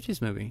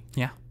 1950s movie.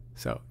 Yeah.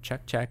 So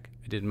check.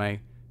 I did my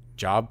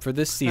job for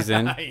this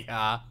season.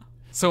 Yeah.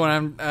 So when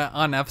I'm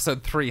on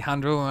episode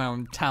 300, when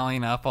I'm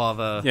tallying up all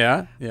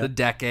the the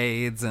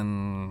decades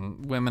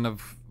and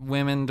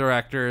women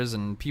directors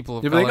and people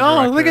of You'll color be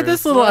like, oh, look at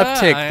this little directors."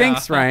 uptick. Yeah.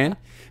 Thanks, Ryan.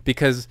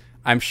 Because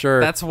I'm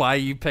sure That's why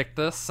you picked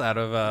this out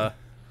of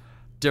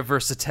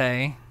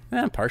diversity.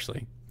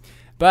 Partially.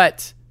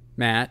 But,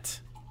 Matt,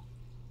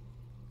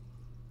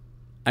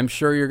 I'm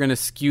sure you're going to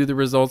skew the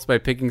results by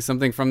picking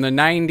something from the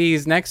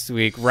 90s next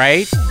week,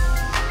 right?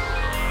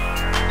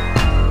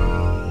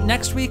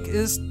 Next week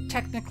is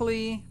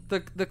technically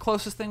the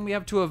closest thing we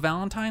have to a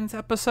Valentine's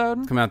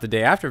episode. Come out the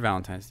day after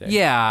Valentine's Day.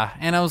 Yeah,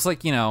 and I was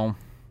like,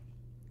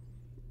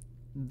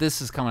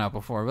 this is coming out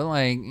before, but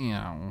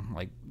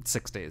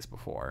 6 days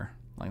before.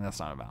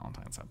 That's not a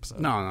Valentine's episode.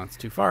 No, it's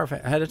too far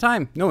ahead of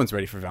time. No one's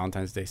ready for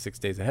Valentine's Day 6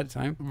 days ahead of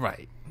time.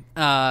 Right.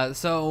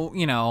 So,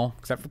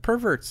 Except for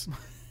perverts.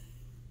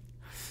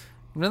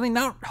 really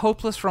not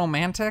hopeless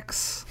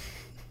romantics.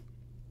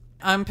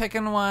 I'm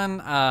picking one,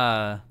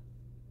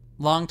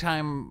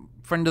 longtime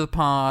friend of the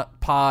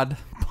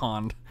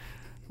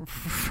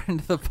friend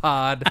of the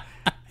pod,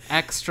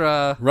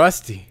 extra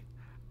Rusty.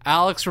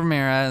 Alex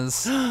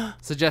Ramirez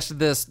suggested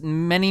this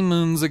many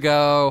moons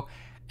ago,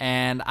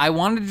 and I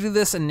wanted to do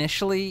this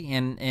initially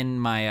in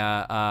my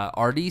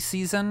Artie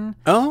season.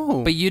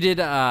 Oh. But you did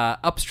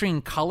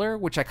Upstream Color,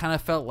 which I kind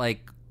of felt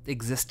like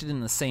existed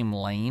in the same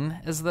lane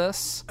as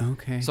this.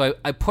 Okay. So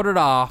I put it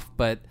off,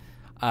 but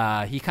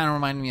he kind of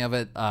reminded me of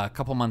it a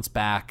couple months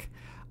back.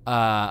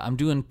 I'm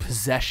doing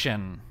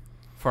Possession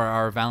for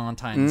our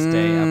Valentine's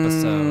Day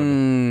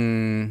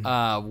episode.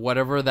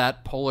 Whatever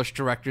that Polish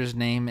director's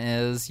name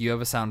is, you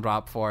have a sound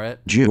drop for it.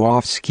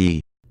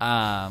 Jewowski.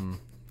 Sam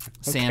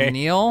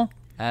Neill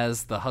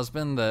as the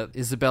husband that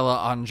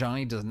Isabella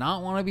Adjani does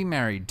not want to be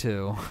married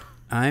to.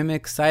 I'm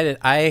excited.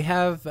 I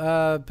have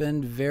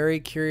been very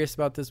curious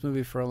about this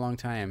movie for a long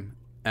time.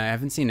 I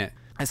haven't seen it.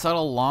 I saw it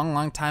a long,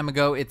 long time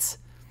ago. It's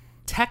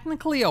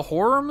technically a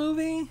horror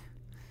movie,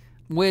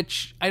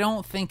 which I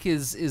don't think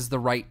is the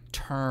right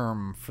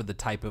term for the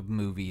type of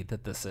movie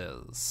that this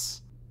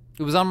is.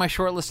 It was on my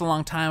short list a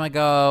long time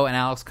ago, and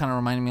Alex kind of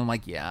reminded me, I'm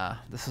like, yeah,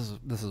 this is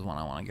one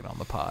I want to get on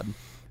the pod.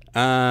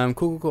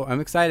 Cool.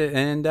 I'm excited.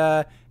 And,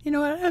 you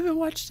know what? I haven't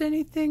watched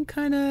anything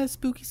kind of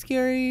spooky,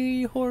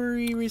 scary,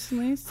 horror-y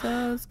recently,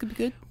 so this could be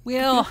good.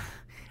 Well,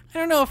 I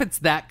don't know if it's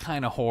that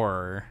kind of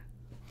horror.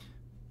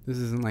 This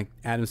isn't like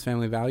Addams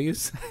Family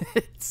Values?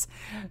 It's,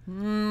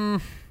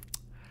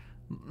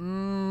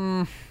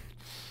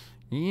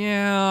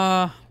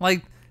 yeah,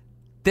 like,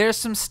 there's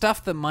some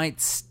stuff that might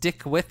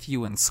stick with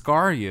you and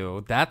scar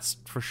you, that's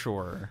for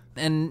sure.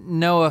 And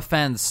no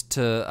offense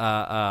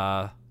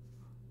to,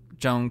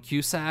 Joan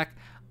Cusack,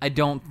 I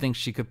don't think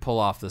she could pull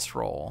off this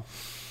role.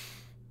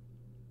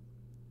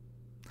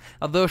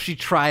 Although she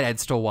tried, I'd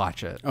still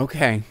watch it.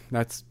 Okay,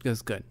 that's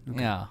good.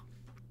 Okay. Yeah.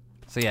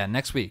 So yeah,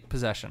 next week,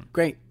 Possession.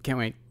 Great, can't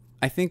wait.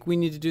 I think we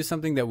need to do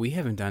something that we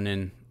haven't done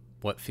in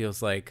what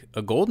feels like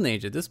a golden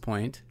age at this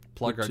point.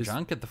 Plug our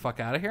junk, get the fuck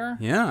out of here?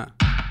 Yeah.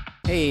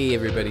 Hey,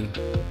 everybody.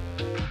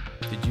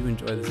 Did you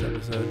enjoy this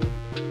episode?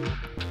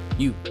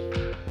 You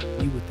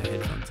with the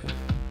headphones in.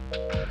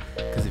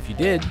 Because if you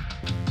did,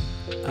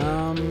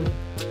 I'm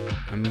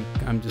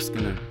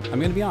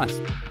gonna be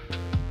honest.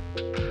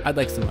 I'd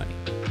like some money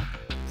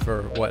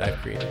for what I've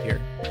created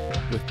here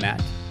with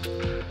Matt.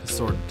 The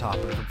sordid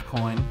topic of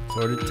coin.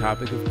 Sordid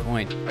topic of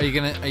coin. Are you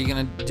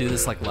gonna do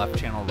this like left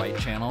channel, right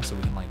channel, so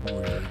we can like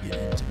really get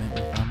intimate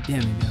with them? Yeah,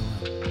 maybe I will.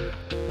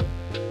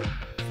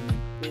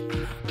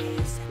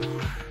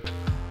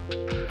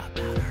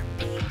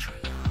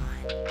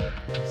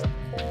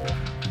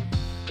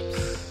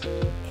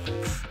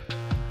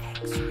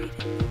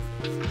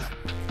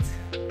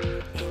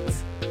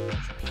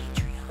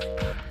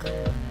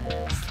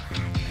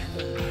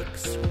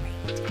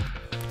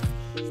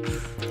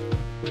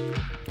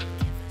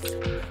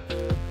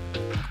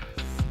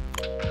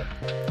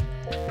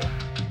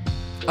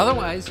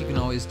 Otherwise, you can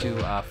always do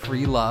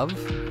free love.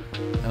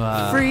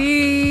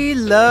 Free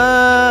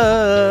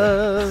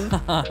love.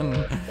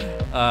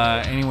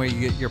 Anywhere you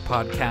get your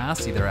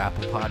podcasts, either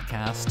Apple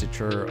Podcasts,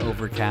 Stitcher,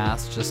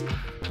 Overcast. Just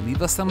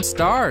leave us some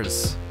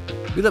stars.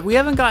 We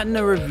haven't gotten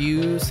a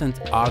review since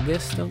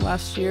August of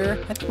last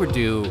year. I think we're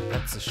due.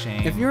 That's a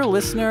shame. If you're a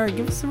listener,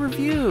 give us a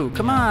review.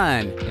 Come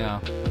on. Yeah.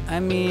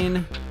 I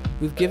mean,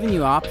 we've given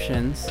you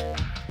options.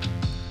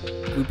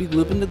 Gloopy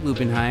Gloop into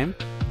Gloopenheim,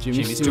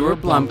 Jimmy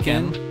Stewart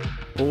Blumpkin,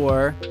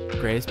 or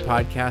greatest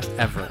podcast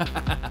ever.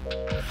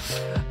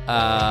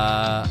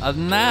 Other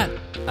than that,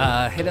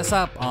 hit us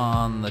up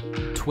on the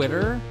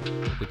Twitter,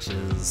 which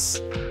is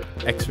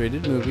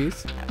X-Rated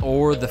Movies,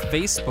 or the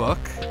Facebook,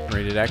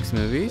 Rated X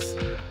Movies,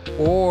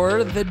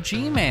 or the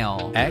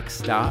Gmail,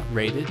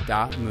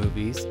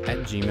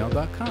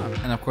 x.rated.movies@gmail.com.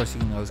 and of course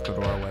you can always go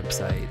to our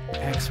website,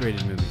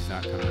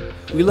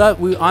 xratedmovies.com.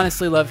 We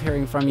honestly love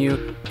hearing from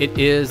you. It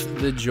is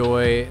the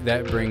joy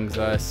that brings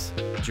us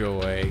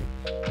joy.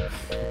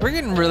 We're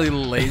getting really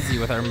lazy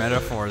with our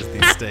metaphors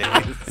these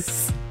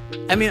days.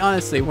 I mean,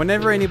 honestly,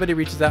 whenever anybody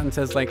reaches out and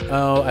says like,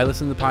 oh, I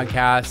listen to the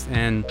podcast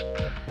and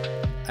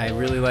I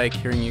really like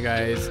hearing you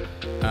guys,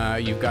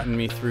 you've gotten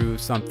me through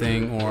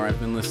something, or I've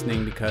been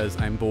listening because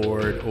I'm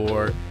bored,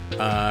 or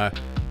that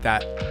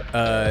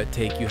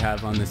take you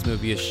have on this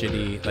movie is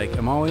shitty, like,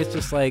 I'm always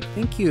just like,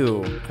 thank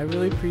you. I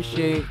really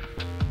appreciate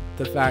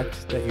the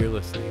fact that you're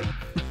listening.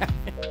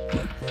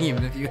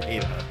 Even if you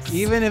hate us.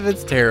 Even if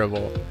it's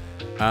terrible.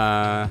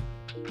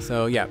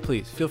 So yeah,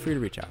 please feel free to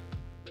reach out.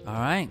 All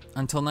right.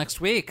 Until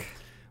next week,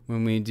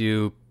 when we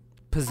do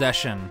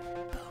Possession.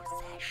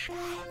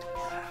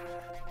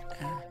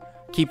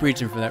 Keep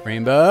reaching for that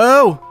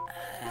rainbow.